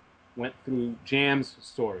 like went through Jam's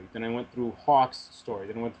story, then I went through Hawk's story,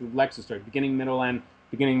 then I went through Lex's story, beginning, middle, end,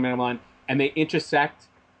 and they intersect.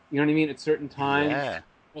 You know what I mean? At certain times. Yeah.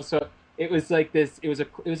 So it was like this. It was a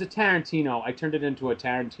Tarantino. I turned it into a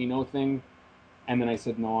Tarantino thing, and then I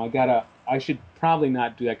said, no, I should probably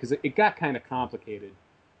not do that because it got kind of complicated.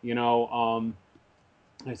 You know,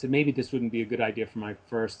 I said maybe this wouldn't be a good idea for my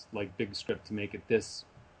first like big script to make it this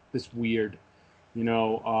weird. You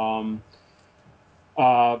know,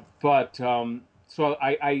 but so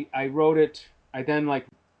I wrote it. I then like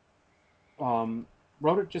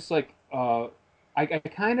wrote it just like I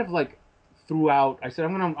kind of like threw out. I said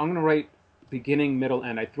I'm gonna write beginning, middle,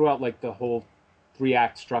 end. I threw out like the whole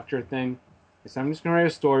 3-act structure thing. I said I'm just gonna write a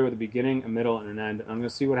story with a beginning, a middle, and an end. I'm gonna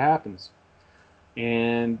see what happens.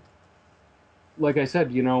 And like I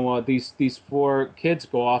said, you know, these four kids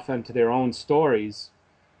go off into their own stories,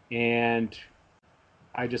 and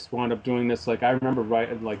I just wound up doing this. Like I remember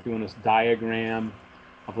writing, like doing this diagram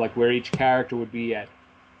of like where each character would be at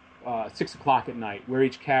 6 o'clock at night, where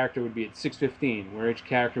each character would be at 6:15, where each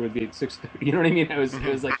character would be at 6:30. You know what I mean? It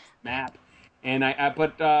was like a map, and I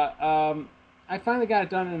finally got it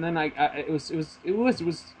done, and then it was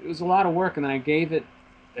a lot of work, and then I gave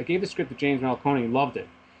the script to James Malcone. He loved it.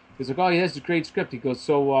 He's like, oh, yeah, this is a great script. He goes,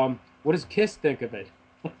 so what does Kiss think of it?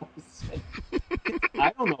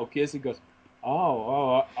 I don't know, Kiss. He goes,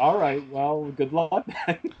 all right, well, good luck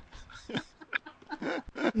then.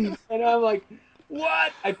 And I'm like,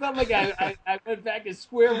 what? I felt like I went back to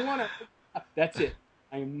square one. That's it.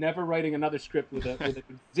 I am never writing another script with an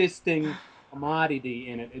existing commodity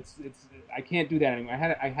in it. It's I can't do that anymore.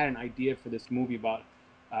 I had an idea for this movie about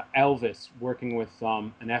Elvis working with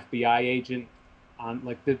an FBI agent on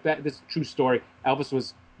like this true story. Elvis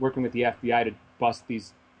was working with the FBI to bust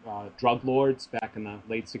these drug lords back in the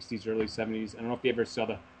late '60s, early '70s. I don't know if you ever saw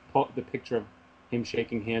the picture of him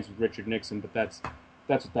shaking hands with Richard Nixon, but that's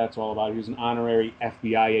what that's all about. He was an honorary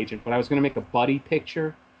FBI agent. But I was going to make a buddy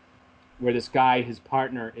picture where this guy, his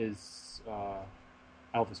partner, is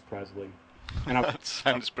Elvis Presley, and That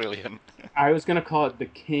sounds brilliant. I was going to call it The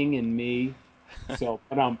King and Me. So,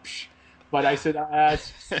 but I said,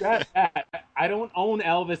 scrap that. I don't own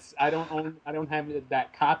Elvis. I don't have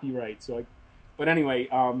that copyright. But anyway,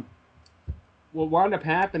 what wound up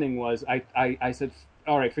happening was I said,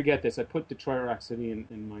 all right, forget this. I put Detroit Rock City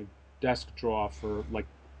in my desk drawer for like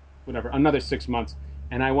whatever another 6 months,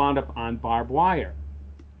 and I wound up on Barbed Wire.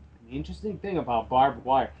 And the interesting thing about Barbed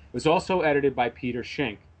Wire, it was also edited by Peter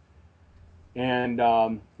Schenck,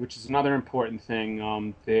 and which is another important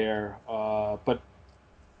thing there. But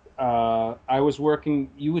I was working.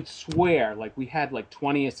 You would swear like we had like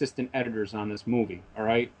 20 assistant editors on this movie. All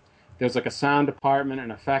right, there was like a sound department, an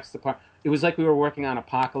effects department. It was like we were working on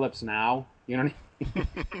Apocalypse Now. You know what I mean?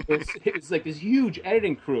 It was like this huge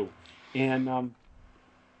editing crew, and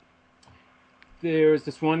there was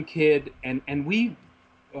this one kid, and we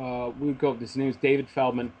would go. His name was David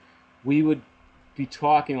Feldman. We would be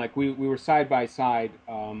talking like we were side by side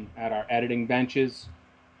at our editing benches.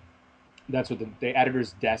 That's what the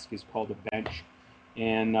editor's desk is called, a bench,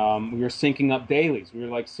 and we were syncing up dailies. We were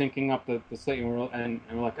like syncing up the slate, and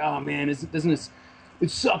we're like, oh man, doesn't this? It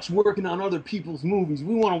sucks working on other people's movies.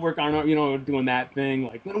 We want to work on our, doing that thing.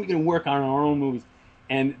 Like, when are we going to work on our own movies?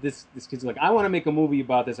 And this kid's like, I want to make a movie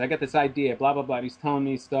about this. I got this idea, blah, blah, blah. And he's telling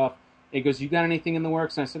me stuff. And he goes, you got anything in the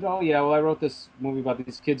works? And I said, oh, yeah, well, I wrote this movie about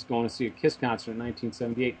these kids going to see a Kiss concert in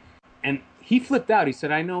 1978. And he flipped out. He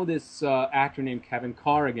said, I know this actor named Kevin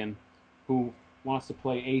Corrigan who wants to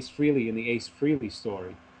play Ace Frehley in the Ace Frehley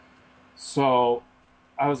story. So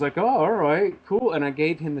I was like, oh, all right, cool. And I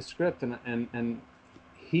gave him the script, and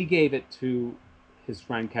he gave it to his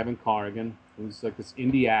friend Kevin Corrigan, who's like this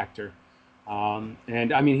indie actor,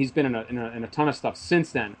 and I mean he's been in a ton of stuff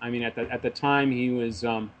since then. I mean at the time he's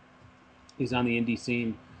on the indie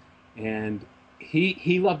scene, and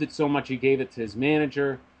he loved it so much he gave it to his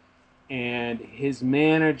manager, and his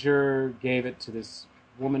manager gave it to this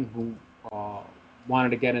woman who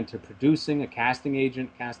wanted to get into producing, a casting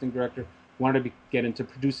agent, casting director, wanted to get into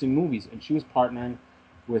producing movies, and she was partnering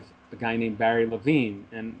with a guy named Barry Levine,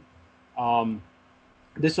 and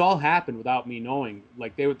this all happened without me knowing.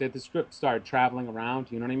 Like the script started traveling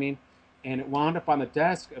around, you know what I mean? and it wound up on the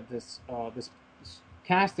desk of this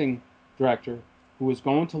casting director who was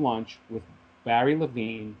going to lunch with Barry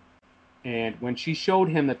Levine. And when she showed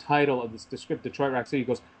him the title of the script, Detroit Rock City, he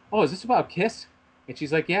goes, "Oh, is this about Kiss?" And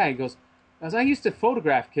she's like, "Yeah." He goes, "As I used to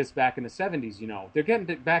photograph Kiss back in the '70s, you know, they're getting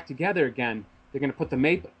back together again. They're going to put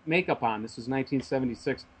the makeup on." This was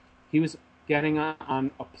 1976. He was getting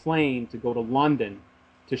on a plane to go to London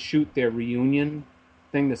to shoot their reunion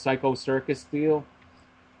thing, the Psycho Circus deal.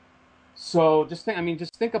 So just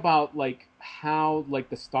think about like how like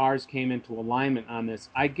the stars came into alignment on this.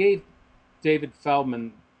 I gave David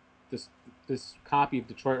Feldman this this copy of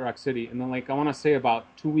Detroit Rock City, and then like I want to say about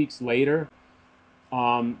 2 weeks later,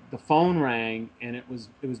 the phone rang, and it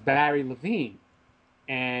was Barry Levine,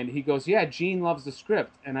 and he goes, "Yeah, Gene loves the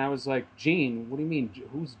script," and I was like, "Gene? What do you mean?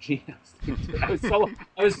 Who's Gene?" I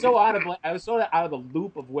was so out of the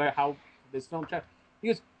loop of how this film. He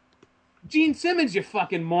goes, "Gene Simmons, you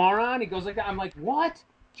fucking moron." He goes like that. I'm like, "What?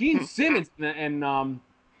 Gene Simmons?" And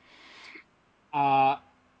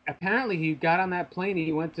apparently he got on that plane.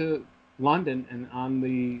 He went to London, and on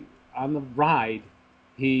the ride,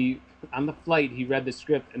 he on the flight he read the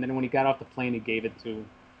script, and then when he got off the plane, he gave it to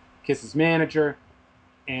Kiss's manager,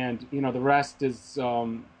 and you know the rest is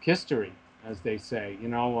history, as they say. You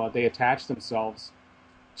know, they attached themselves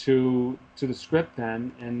to the script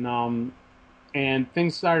then, and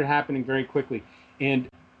things started happening very quickly. And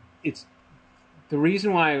it's the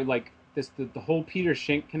reason why like the whole Peter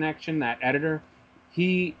Schenck connection, that editor,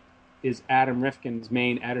 he is Adam Rifkin's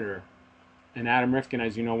main editor. And Adam Rifkin,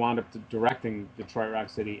 as you know, wound up directing Detroit Rock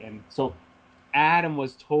City. And so Adam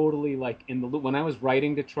was totally like in the loop. When I was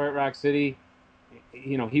writing Detroit Rock City,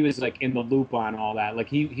 you know, he was like in the loop on all that. Like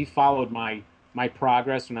he followed my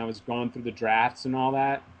progress when I was going through the drafts and all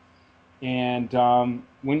that. And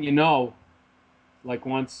when you know, like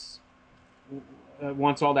once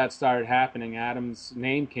all that started happening, Adam's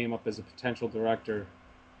name came up as a potential director,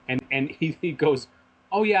 and he goes,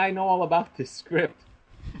 "Oh yeah, I know all about this script."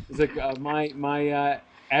 It's like my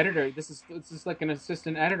editor. This is like an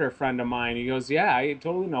assistant editor friend of mine. He goes, "Yeah, I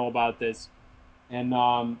totally know about this," and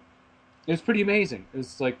it was pretty amazing. It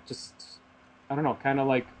was like just I don't know, kind of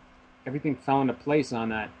like everything fell into place on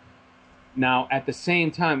that. Now at the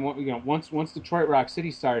same time, once Detroit Rock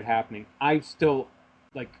City started happening, I still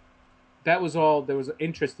like that was all there was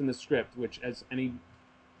interest in the script, which as any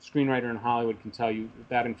screenwriter in Hollywood can tell you,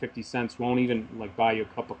 that and 50 cents won't even like buy you a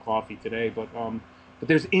cup of coffee today. But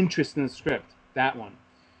there's interest in the script, that one.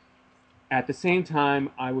 At the same time,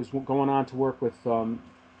 I was going on to work with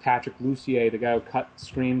Patrick Lussier, the guy who cut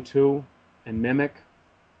Scream 2 and Mimic,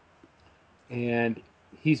 and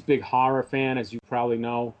he's a big horror fan, as you probably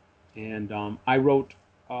know. And I wrote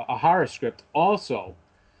a horror script also.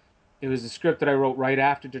 It was a script that I wrote right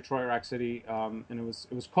after Detroit Rock City, and it was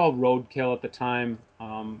called Roadkill at the time.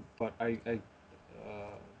 But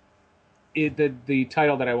the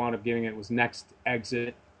title that I wound up giving it was Next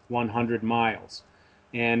Exit 100 Miles,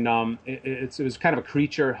 and it was kind of a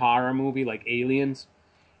creature horror movie like Aliens,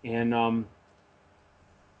 and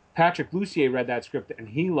Patrick Lussier read that script and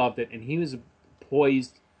he loved it, and he was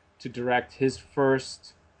poised to direct his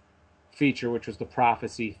first feature, which was The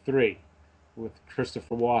Prophecy 3 with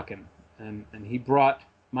Christopher Walken, and he brought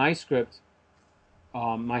my script,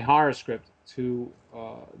 my horror script, to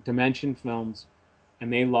Dimension Films,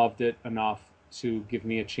 and they loved it enough to give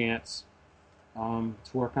me a chance to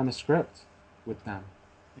work on the script with them.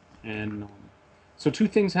 And so two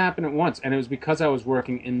things happened at once, and it was because I was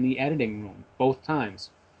working in the editing room both times.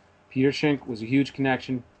 Peter Schenck was a huge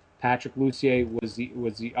connection. Patrick Lussier was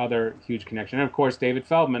the other huge connection, and of course David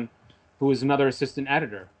Feldman, who was another assistant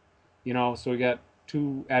editor. You know, so we got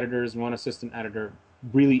two editors and one assistant editor,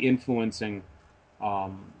 really influencing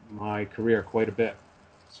my career quite a bit.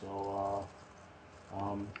 So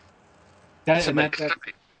it's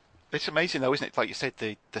amazing though, isn't it? Like you said,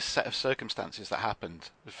 the set of circumstances that happened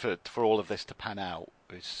for all of this to pan out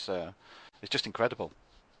is it's just incredible.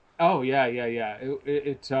 oh yeah, yeah, yeah.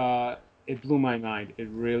 It blew my mind. It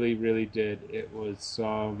really, really did. It was.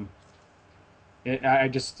 I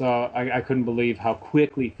just I couldn't believe how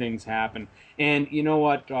quickly things happen. And you know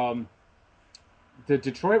what? The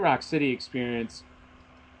Detroit Rock City experience.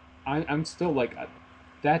 I'm still like,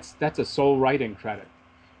 that's a sole writing credit.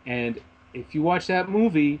 And if you watch that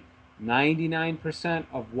movie, 99%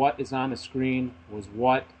 of what is on the screen was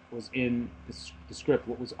what was in the script,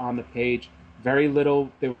 what was on the page. Very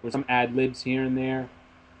little. There were some ad libs here and there,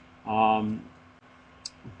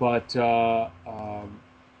 but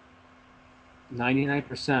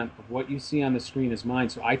 99% of what you see on the screen is mine.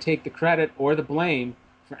 So I take the credit or the blame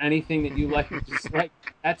for anything that you like. Just like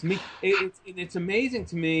that's me. It's amazing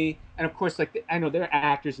to me. And of course, like I know there are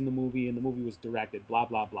actors in the movie, and the movie was directed. Blah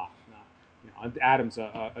blah blah. Adam's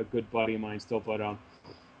a good buddy of mine still,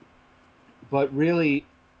 but really,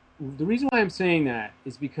 the reason why I'm saying that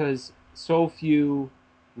is because so few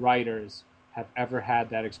writers have ever had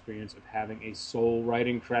that experience of having a sole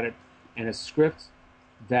writing credit and a script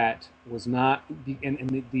that was not.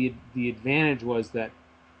 And the advantage was that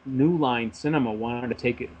New Line Cinema wanted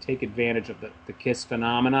to take advantage of the Kiss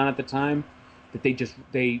phenomenon at the time. That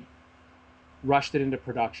they rushed it into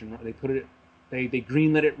production. They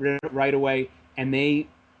greenlit it right away, and they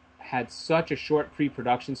had such a short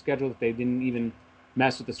pre-production schedule that they didn't even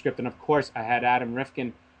mess with the script. And of course, I had Adam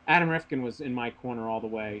Rifkin. Adam Rifkin was in my corner all the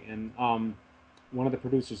way, and one of the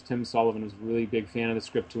producers, Tim Sullivan, was a really big fan of the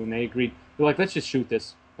script too, and they agreed. They're like, let's just shoot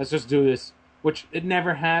this. Let's just do this, which it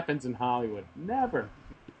never happens in Hollywood. Never.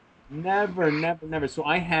 So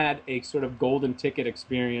I had a sort of golden ticket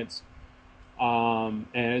experience, and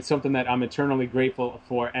it's something that I'm eternally grateful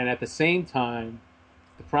for. And at the same time,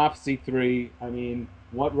 The Prophecy 3, I mean,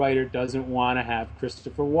 what writer doesn't want to have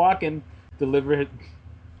Christopher Walken deliver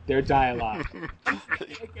their dialogue? I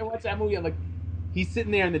watch that movie, I'm like, he's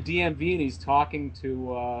sitting there in the DMV and he's talking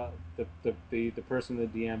to the person in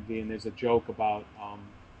the DMV, and there's a joke about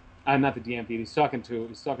not the DMV. He's talking to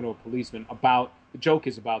a policeman about the joke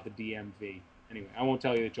is about the DMV. Anyway, I won't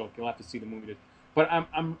tell you the joke. You'll have to see the movie. But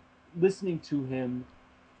I'm listening to him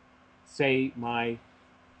say my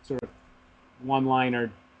sort of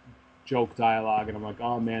one-liner joke dialogue, and I'm like,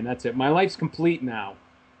 oh man, that's it. My life's complete now.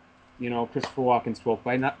 You know, Christopher Walken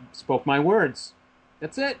spoke my words.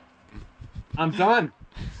 That's it. I'm done.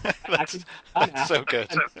 That's so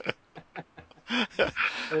good.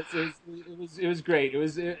 It was great. It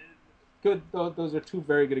was good. Those are two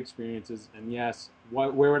very good experiences. And yes,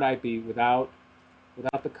 where would I be without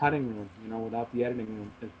the cutting room? You know, without the editing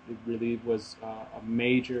room. It really was a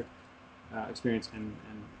major experience. And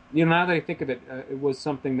you know, now that I think of it, it was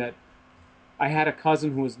something that I had a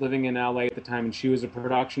cousin who was living in LA at the time, and she was a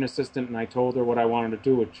production assistant, and I told her what I wanted to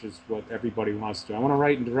do, which is what everybody wants to do. I want to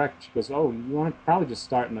write and direct. She goes, oh, you want to probably just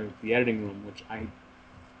start in the editing room, which I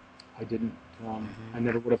didn't. I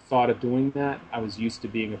never would have thought of doing that. I was used to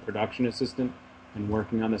being a production assistant and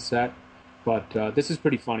working on the set. But this is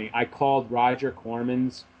pretty funny. I called Roger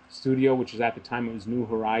Corman's studio, which is at the time it was New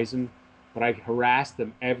Horizon, but I harassed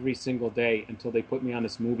them every single day until they put me on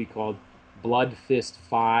this movie called Blood Fist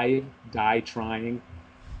 5, Die Trying,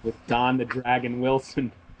 with Don the Dragon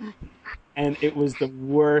Wilson. And it was the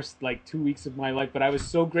worst, 2 weeks of my life. But I was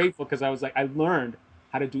so grateful because I was like, I learned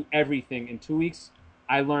how to do everything in 2 weeks.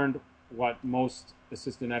 I learned what most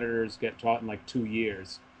assistant editors get taught in 2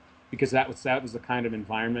 years, because that was the kind of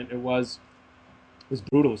environment it was. It was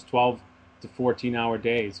brutal. It was 12 to 14-hour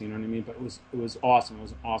days. You know what I mean? But it was awesome. It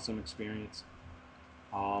was an awesome experience.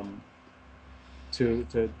 I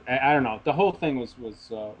don't know. The whole thing was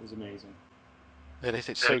amazing. It is.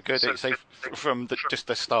 It's so good. It's from just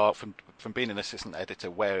the start, from being an assistant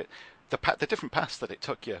editor, where the different paths that it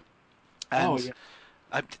took you. And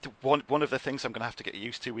one of the things I'm going to have to get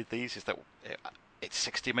used to with these is that it's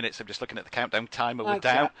 60 minutes. I'm just looking at the countdown timer.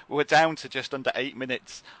 We're down to just under 8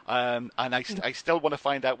 minutes. And I still want to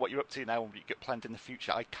find out what you're up to now and what you get planned in the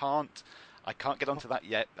future. I can't get onto that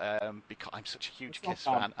yet because I'm such a huge Kiss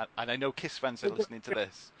fan, and I know Kiss fans are listening to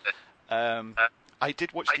this. I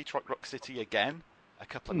did watch Detroit Rock City again a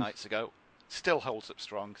couple of nights ago. Still holds up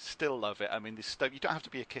strong. Still love it. I mean, you don't have to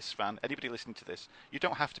be a Kiss fan. Anybody listening to this, you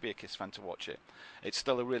don't have to be a Kiss fan to watch it. It's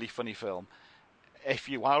still a really funny film. If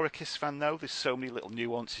you are a Kiss fan, though, there's so many little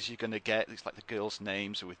nuances you're going to get. It's like the girls'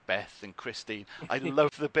 names with Beth and Christine. I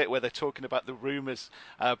love the bit where they're talking about the rumours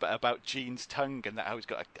about Gene's tongue and that how he's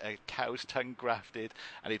got a cow's tongue grafted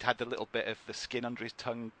and he'd had the little bit of the skin under his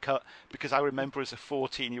tongue cut. Because I remember as a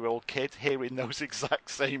 14-year-old kid hearing those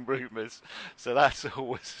exact same rumours. So that's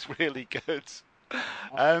always really good.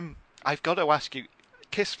 I've got to ask you,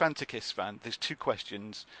 Kiss fan to Kiss fan, there's two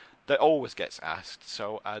questions that always gets asked,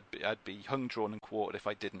 so I'd be hung, drawn, and quartered if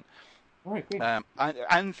I didn't. All right, great.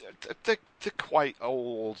 And they're quite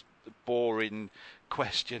old, boring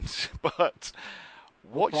questions, but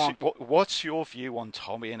what's your view on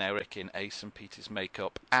Tommy and Eric in Ace and Peter's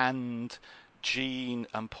makeup? And Gene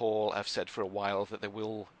and Paul have said for a while that there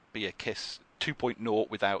will be a Kiss 2.0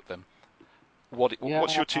 without them.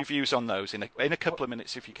 What's your two views on those in a couple of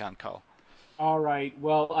minutes, if you can, Carl? All right.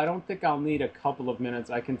 Well, I don't think I'll need a couple of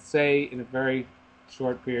minutes. I can say in a very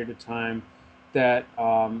short period of time that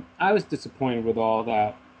I was disappointed with all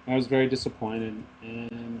that. I was very disappointed,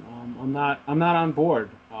 and I'm not on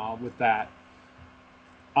board with that.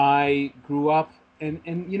 I grew up and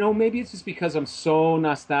maybe it's just because I'm so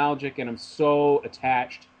nostalgic and I'm so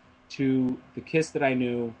attached to the Kiss that I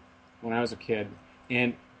knew when I was a kid,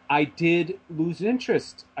 and I did lose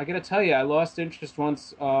interest. I got to tell you, I lost interest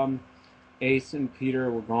once Ace and Peter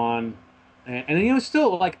were gone, and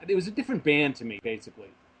still like it was a different band to me basically,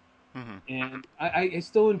 Hmm. and I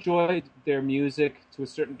still enjoyed their music to a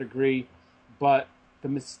certain degree, but the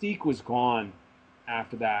mystique was gone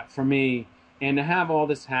after that for me. And to have all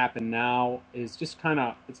this happen now is just kind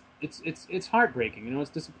of it's heartbreaking. It's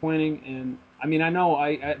disappointing. And I mean, I know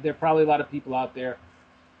there are probably a lot of people out there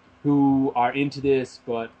who are into this,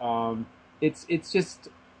 but it's just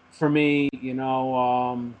for me.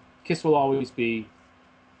 Kiss will always be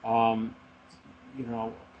um,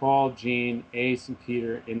 Paul, Gene, Ace, and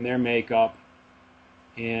Peter in their makeup,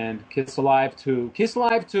 and Kiss Alive 2. Kiss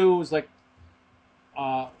Alive 2 was like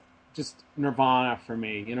uh, just Nirvana for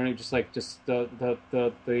me. Just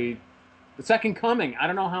the second coming. I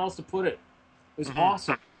don't know how else to put it. It was Hmm.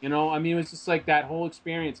 awesome. I mean, it was just like that whole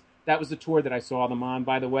experience. That was the tour that I saw them on,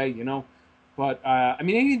 by the way. But I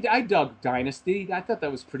mean, I dug Dynasty. I thought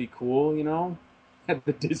that was pretty cool. Had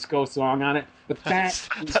the disco song on it, but that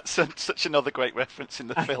was Such another great reference in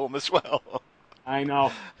the film as well. I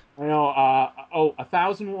know. I know.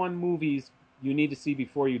 1001 movies you need to see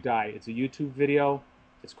before you die. It's a YouTube video.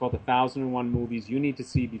 It's called 1001 movies you need to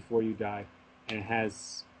see before you die, and it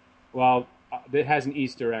has an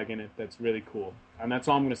Easter egg in it that's really cool, and that's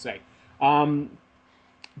all I'm going to say.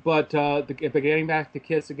 But getting back to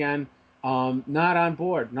Kiss again, not on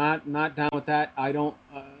board. Not down with that. I don't.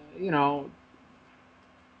 You know,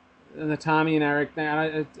 the Tommy and Eric thing.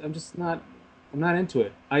 I'm just not. I'm not into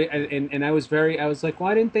it. And I was like,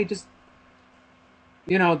 why didn't they just,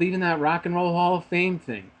 even that Rock and Roll Hall of Fame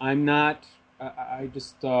thing? I'm not. I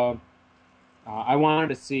just. I wanted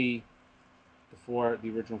to see the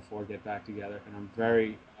original four get back together, and I'm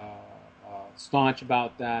very staunch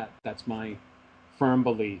about that. That's my firm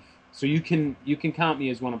belief. So you can count me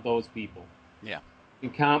as one of those people. Yeah. You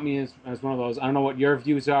can count me as one of those. I don't know what your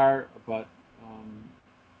views are, but um,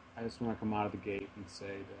 I just want to come out of the gate and say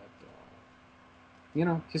that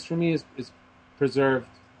Kiss for me is preserved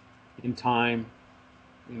in time.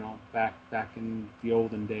 Back in the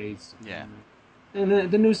olden days, Yeah. and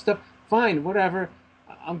the new stuff. Fine, whatever.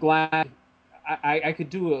 I'm glad. I could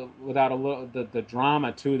do without a little the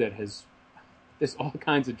drama too. There's all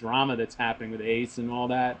kinds of drama that's happening with Ace and all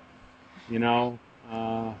that. You know,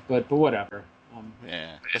 but whatever. Um,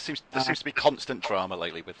 Yeah. There seems uh, to be constant drama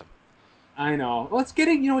lately with them. I know. Well, it's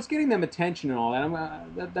getting them attention and all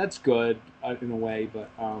that. That's good in a way, but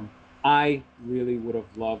I really would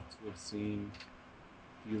have loved to have seen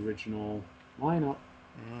the original lineup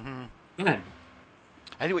Hmm. again.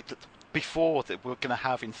 Anyway, before that, we're going to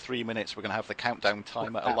have in 3 minutes, we're going to have the countdown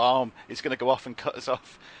timer Yeah. alarm. It's going to go off and cut us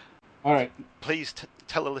off. All right, Please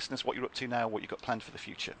tell the listeners what you're up to now, what you've got planned for the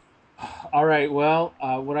future. all right. Well,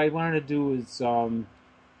 what I wanted to do is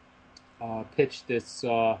pitch this.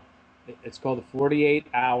 It's called the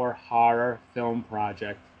 48-hour horror film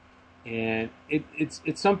project, and it's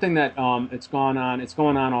something that it's gone on. It's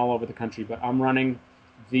going on all over the country, but I'm running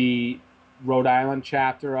the Rhode Island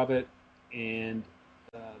chapter of it, and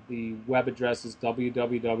the web address is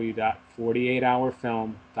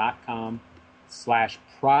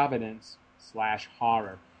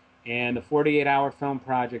www.48hourfilm.com/Providence/horror. And the 48-hour film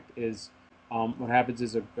project is what happens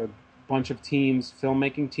is a bunch of teams,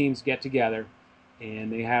 filmmaking teams, get together,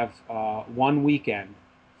 and they have one weekend,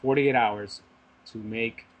 48 hours, to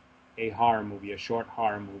make a horror movie, a short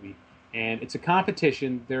horror movie. And it's a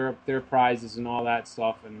competition. There are prizes and all that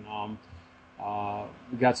stuff. And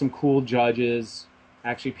we got some cool judges.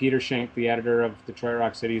 Actually, Peter Schenck, the editor of Detroit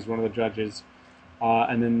Rock City, is one of the judges.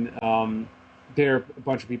 And then there are a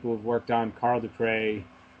bunch of people who've worked on Carl Dupre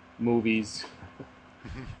movies,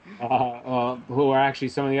 who are actually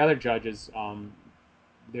some of the other judges.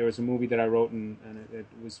 There was a movie that I wrote, and it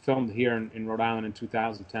was filmed here in Rhode Island in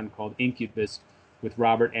 2010 called Incubus with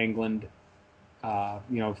Robert Englund,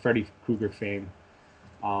 Freddy Krueger fame.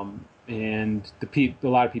 And a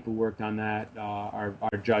lot of people worked on that, are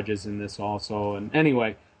judges in this also. And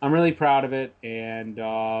anyway, I'm really proud of it. And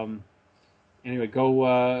anyway,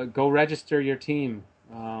 go register your team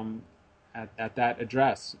at that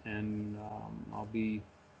address, and I'll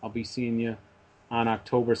be seeing you on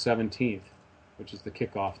October 17th, which is the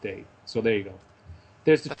kickoff date. So there you go.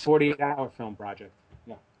 There's the That's 48-hour film project.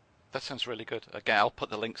 Yeah. that sounds really good. Again, I'll put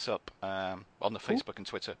the links up on the Cool. Facebook and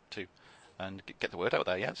Twitter too. and get the word out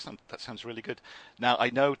there. Yeah, that sounds really good. Now, I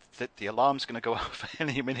know that the alarm's going to go off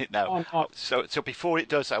any minute now. Oh, no. So before it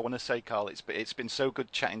does, I want to say, Carl, it's been so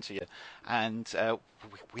good chatting to you, and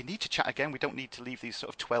we need to chat again. We don't need to leave these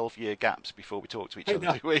sort of 12-year gaps before we talk to each I other,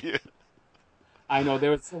 know. do we? I know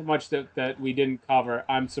there was so much that we didn't cover.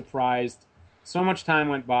 I'm surprised. So much time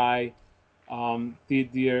went by. The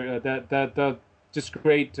just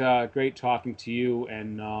great talking to you,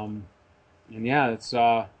 and yeah, it's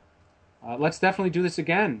let's definitely do this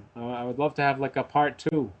again. I would love to have like a part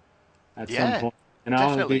two at some Yeah, point. You know,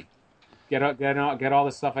 definitely. get all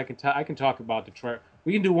the stuff I can talk about Detroit.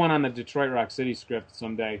 We can do one on the Detroit Rock City script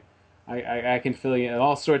someday. I can fill you in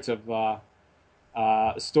all sorts of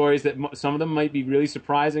stories that some of them might be really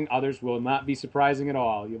surprising, others will not be surprising at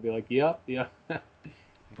all. You'll be like, yep, yep. You know,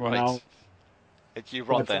 Right. You're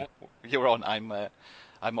on what's then. that? You're on.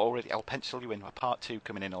 I'm already. I'll pencil you in. A part two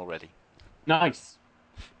coming in already. Nice.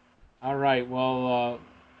 All right. Well,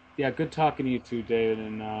 yeah, good talking to you too, David,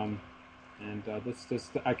 and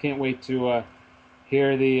this I can't wait to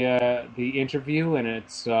hear the interview, and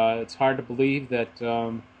it's hard to believe that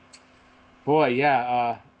boy,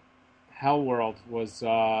 yeah, Hell World was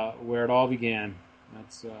where it all began.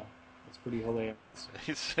 That's pretty hilarious.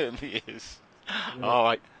 It certainly is. Really. All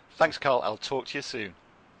right. Thanks, Carl. I'll talk to you soon.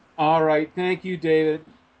 All right. Thank you, David.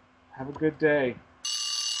 Have a good day.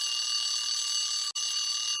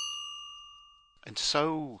 And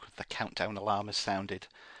so the countdown alarm has sounded,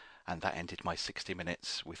 and that ended my 60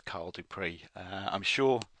 minutes with Carl Dupree. I'm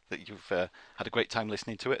sure that you've had a great time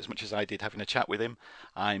listening to it as much as I did having a chat with him.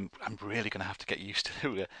 I'm really going to have to get used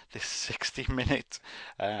to this 60-minute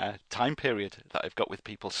time period that I've got with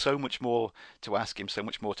people. So much more to ask him, so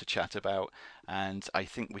much more to chat about, and I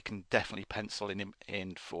think we can definitely pencil him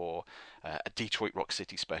in for a Detroit Rock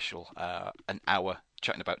City special, an hour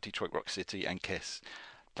chatting about Detroit Rock City and Kiss.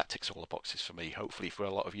 That ticks all the boxes for me. Hopefully, for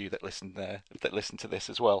a lot of you that listen to this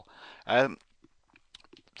as well.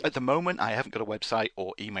 At the moment, I haven't got a website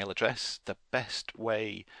or email address. The best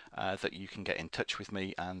way that you can get in touch with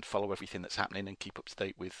me and follow everything that's happening and keep up to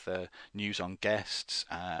date with news on guests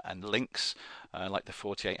and links, like the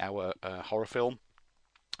 48-hour horror film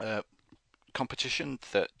uh, competition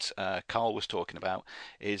that Carl was talking about,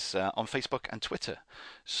 is on Facebook and Twitter.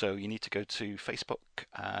 So you need to go to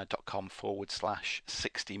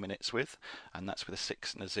facebook.com/60 minutes with, and that's with a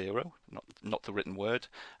 6 and a 0, not the written word.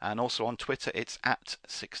 And also on Twitter, it's at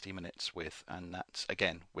 60 minutes with, and that's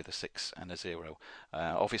again with a 6 and a 0.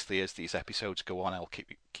 Obviously, as these episodes go on, I'll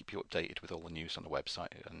keep you updated with all the news on the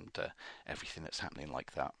website and everything that's happening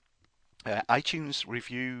like that. iTunes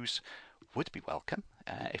reviews would be welcome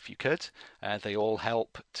if you could. They all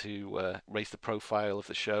help to raise the profile of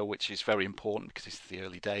the show, which is very important because it's the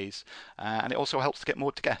early days, and it also helps to get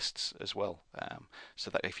more guests as well. So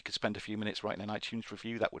that if you could spend a few minutes writing an iTunes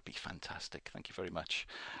review, that would be fantastic. Thank you very much.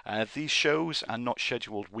 These shows are not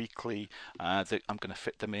scheduled weekly. I'm going to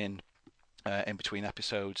fit them in between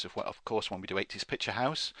episodes of course, when we do 80s Picture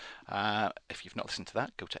House. If you've not listened to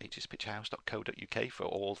that, go to 80spicturehouse.co.uk for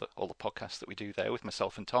all the podcasts that we do there with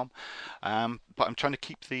myself and Tom. But I'm trying to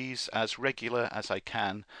keep these as regular as I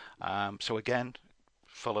can. So again,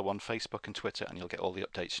 follow on Facebook and Twitter, and you'll get all the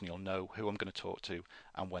updates, and you'll know who I'm going to talk to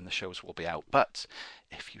and when the shows will be out. But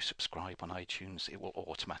if you subscribe on iTunes, it will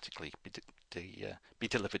automatically be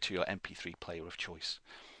delivered to your MP3 player of choice.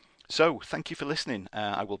 So, thank you for listening.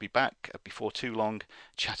 I will be back before too long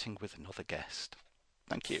chatting with another guest.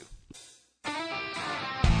 Thank you.